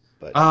Eight.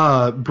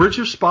 But Bridge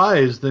of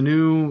Spies, the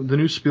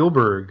new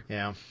Spielberg.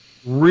 Yeah.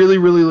 Really,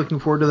 really looking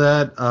forward to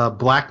that.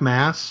 Black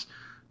Mass.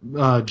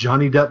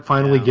 Johnny Depp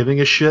finally giving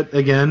a shit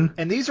again.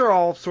 And these are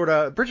all sort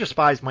of... Bridge of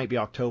Spies might be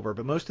October,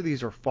 but most of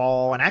these are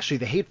fall. And actually,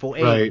 The Hateful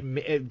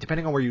Eight,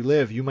 depending on where you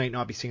live, you might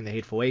not be seeing The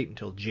Hateful Eight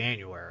until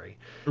January.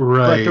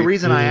 Right. But the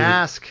reason I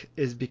ask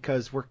is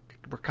because we're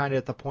kind of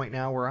at the point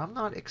now where I'm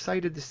not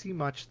excited to see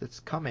much that's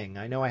coming.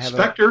 I know I have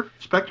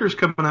Spectre's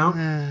coming out.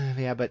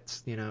 Yeah,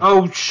 but,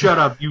 Oh, shut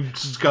up, you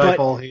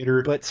Skyfall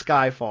hater. But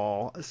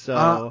Skyfall,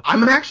 so...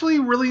 I'm actually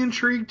really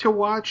intrigued to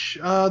watch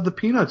the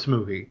Peanuts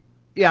movie.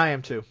 Yeah, I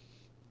am too.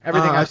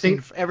 Everything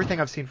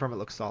I've seen from it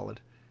looks solid.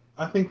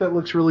 I think that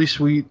looks really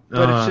sweet.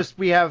 But it's just,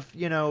 we have,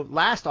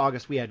 last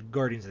August we had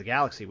Guardians of the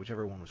Galaxy, which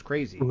everyone was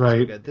crazy.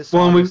 Right. So this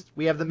August,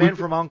 we have The Man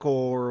from U.N.C.L.E.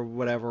 or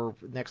whatever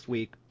next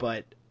week,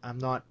 but I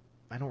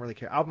don't really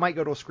care. I might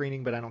go to a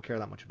screening, but I don't care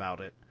that much about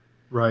it.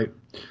 Right.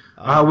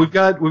 We've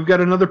got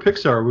another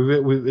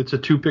Pixar. It's a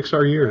 2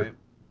 Pixar year. Right.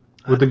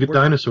 With The Good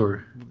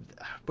Dinosaur.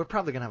 We're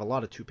probably gonna have a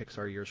lot of 2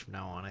 Pixar years from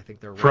now on. I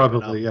think they're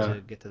probably up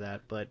to get to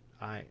that, but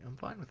I'm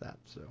fine with that.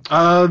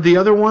 So. The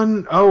other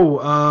one,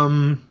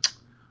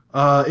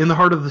 In the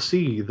Heart of the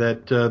Sea,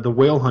 that the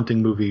whale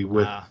hunting movie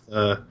with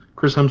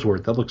Chris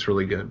Hemsworth. That looks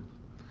really good.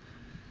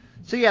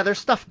 So yeah, there's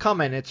stuff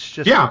coming. It's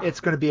just it's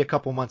going to be a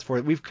couple months for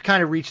it. We've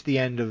kind of reached the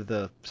end of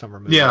the summer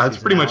movie. Yeah, it's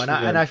pretty much.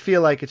 And I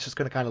feel like it's just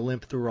going to kind of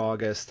limp through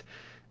August.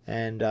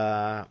 And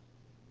I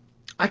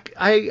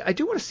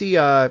do want to see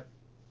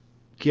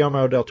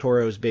Guillermo del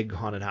Toro's big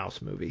haunted house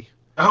movie.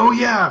 Oh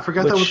yeah, I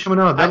forgot that was coming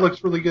out. That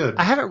looks really good.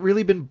 I haven't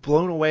really been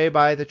blown away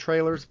by the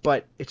trailers,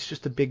 but it's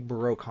just a big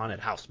Baroque haunted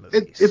house movie.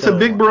 It's a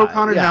big Baroque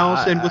haunted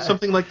house, and with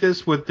something like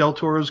this, with del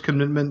Toro's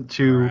commitment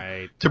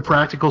to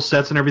practical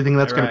sets and everything,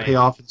 that's going to pay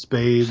off in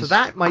spades. So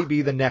that might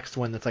be the next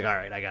one. That's like, all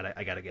right, I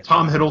gotta get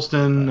Tom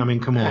Hiddleston. I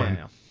mean, come on.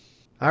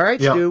 All right,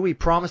 Stu. We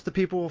promised the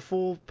people a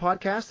full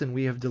podcast, and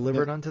we have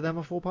delivered unto them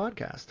a full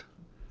podcast.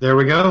 There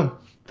we go.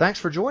 Thanks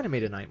for joining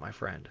me tonight, my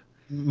friend.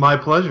 My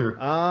pleasure.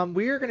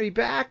 We are going to be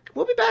back.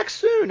 We'll be back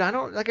soon.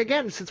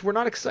 Again, since we're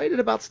not excited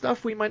about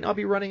stuff, we might not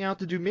be running out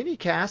to do mini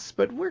casts,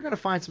 but we're going to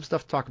find some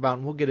stuff to talk about,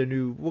 and we'll get a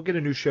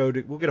new show.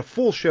 We'll get a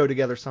full show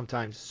together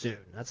sometime soon.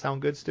 That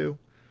sound good, Stu?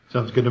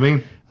 Sounds good to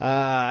me.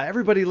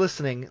 Everybody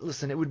listening,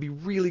 listen, it would be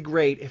really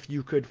great if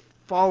you could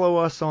follow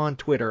us on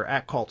Twitter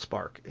at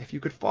CultSpark. If you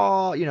could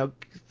follow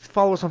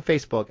us on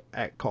Facebook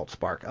at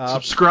CultSpark.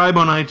 Subscribe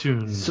on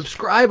iTunes.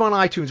 Subscribe on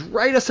iTunes.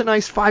 Write us a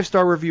nice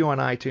 5-star review on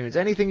iTunes.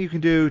 Anything you can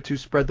do to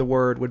spread the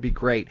word would be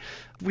great.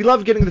 We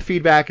love getting the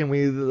feedback, and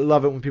we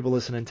love it when people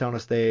listen and tell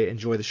us they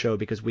enjoy the show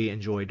because we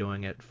enjoy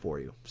doing it for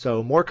you.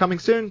 So more coming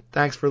soon.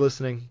 Thanks for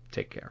listening.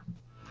 Take care.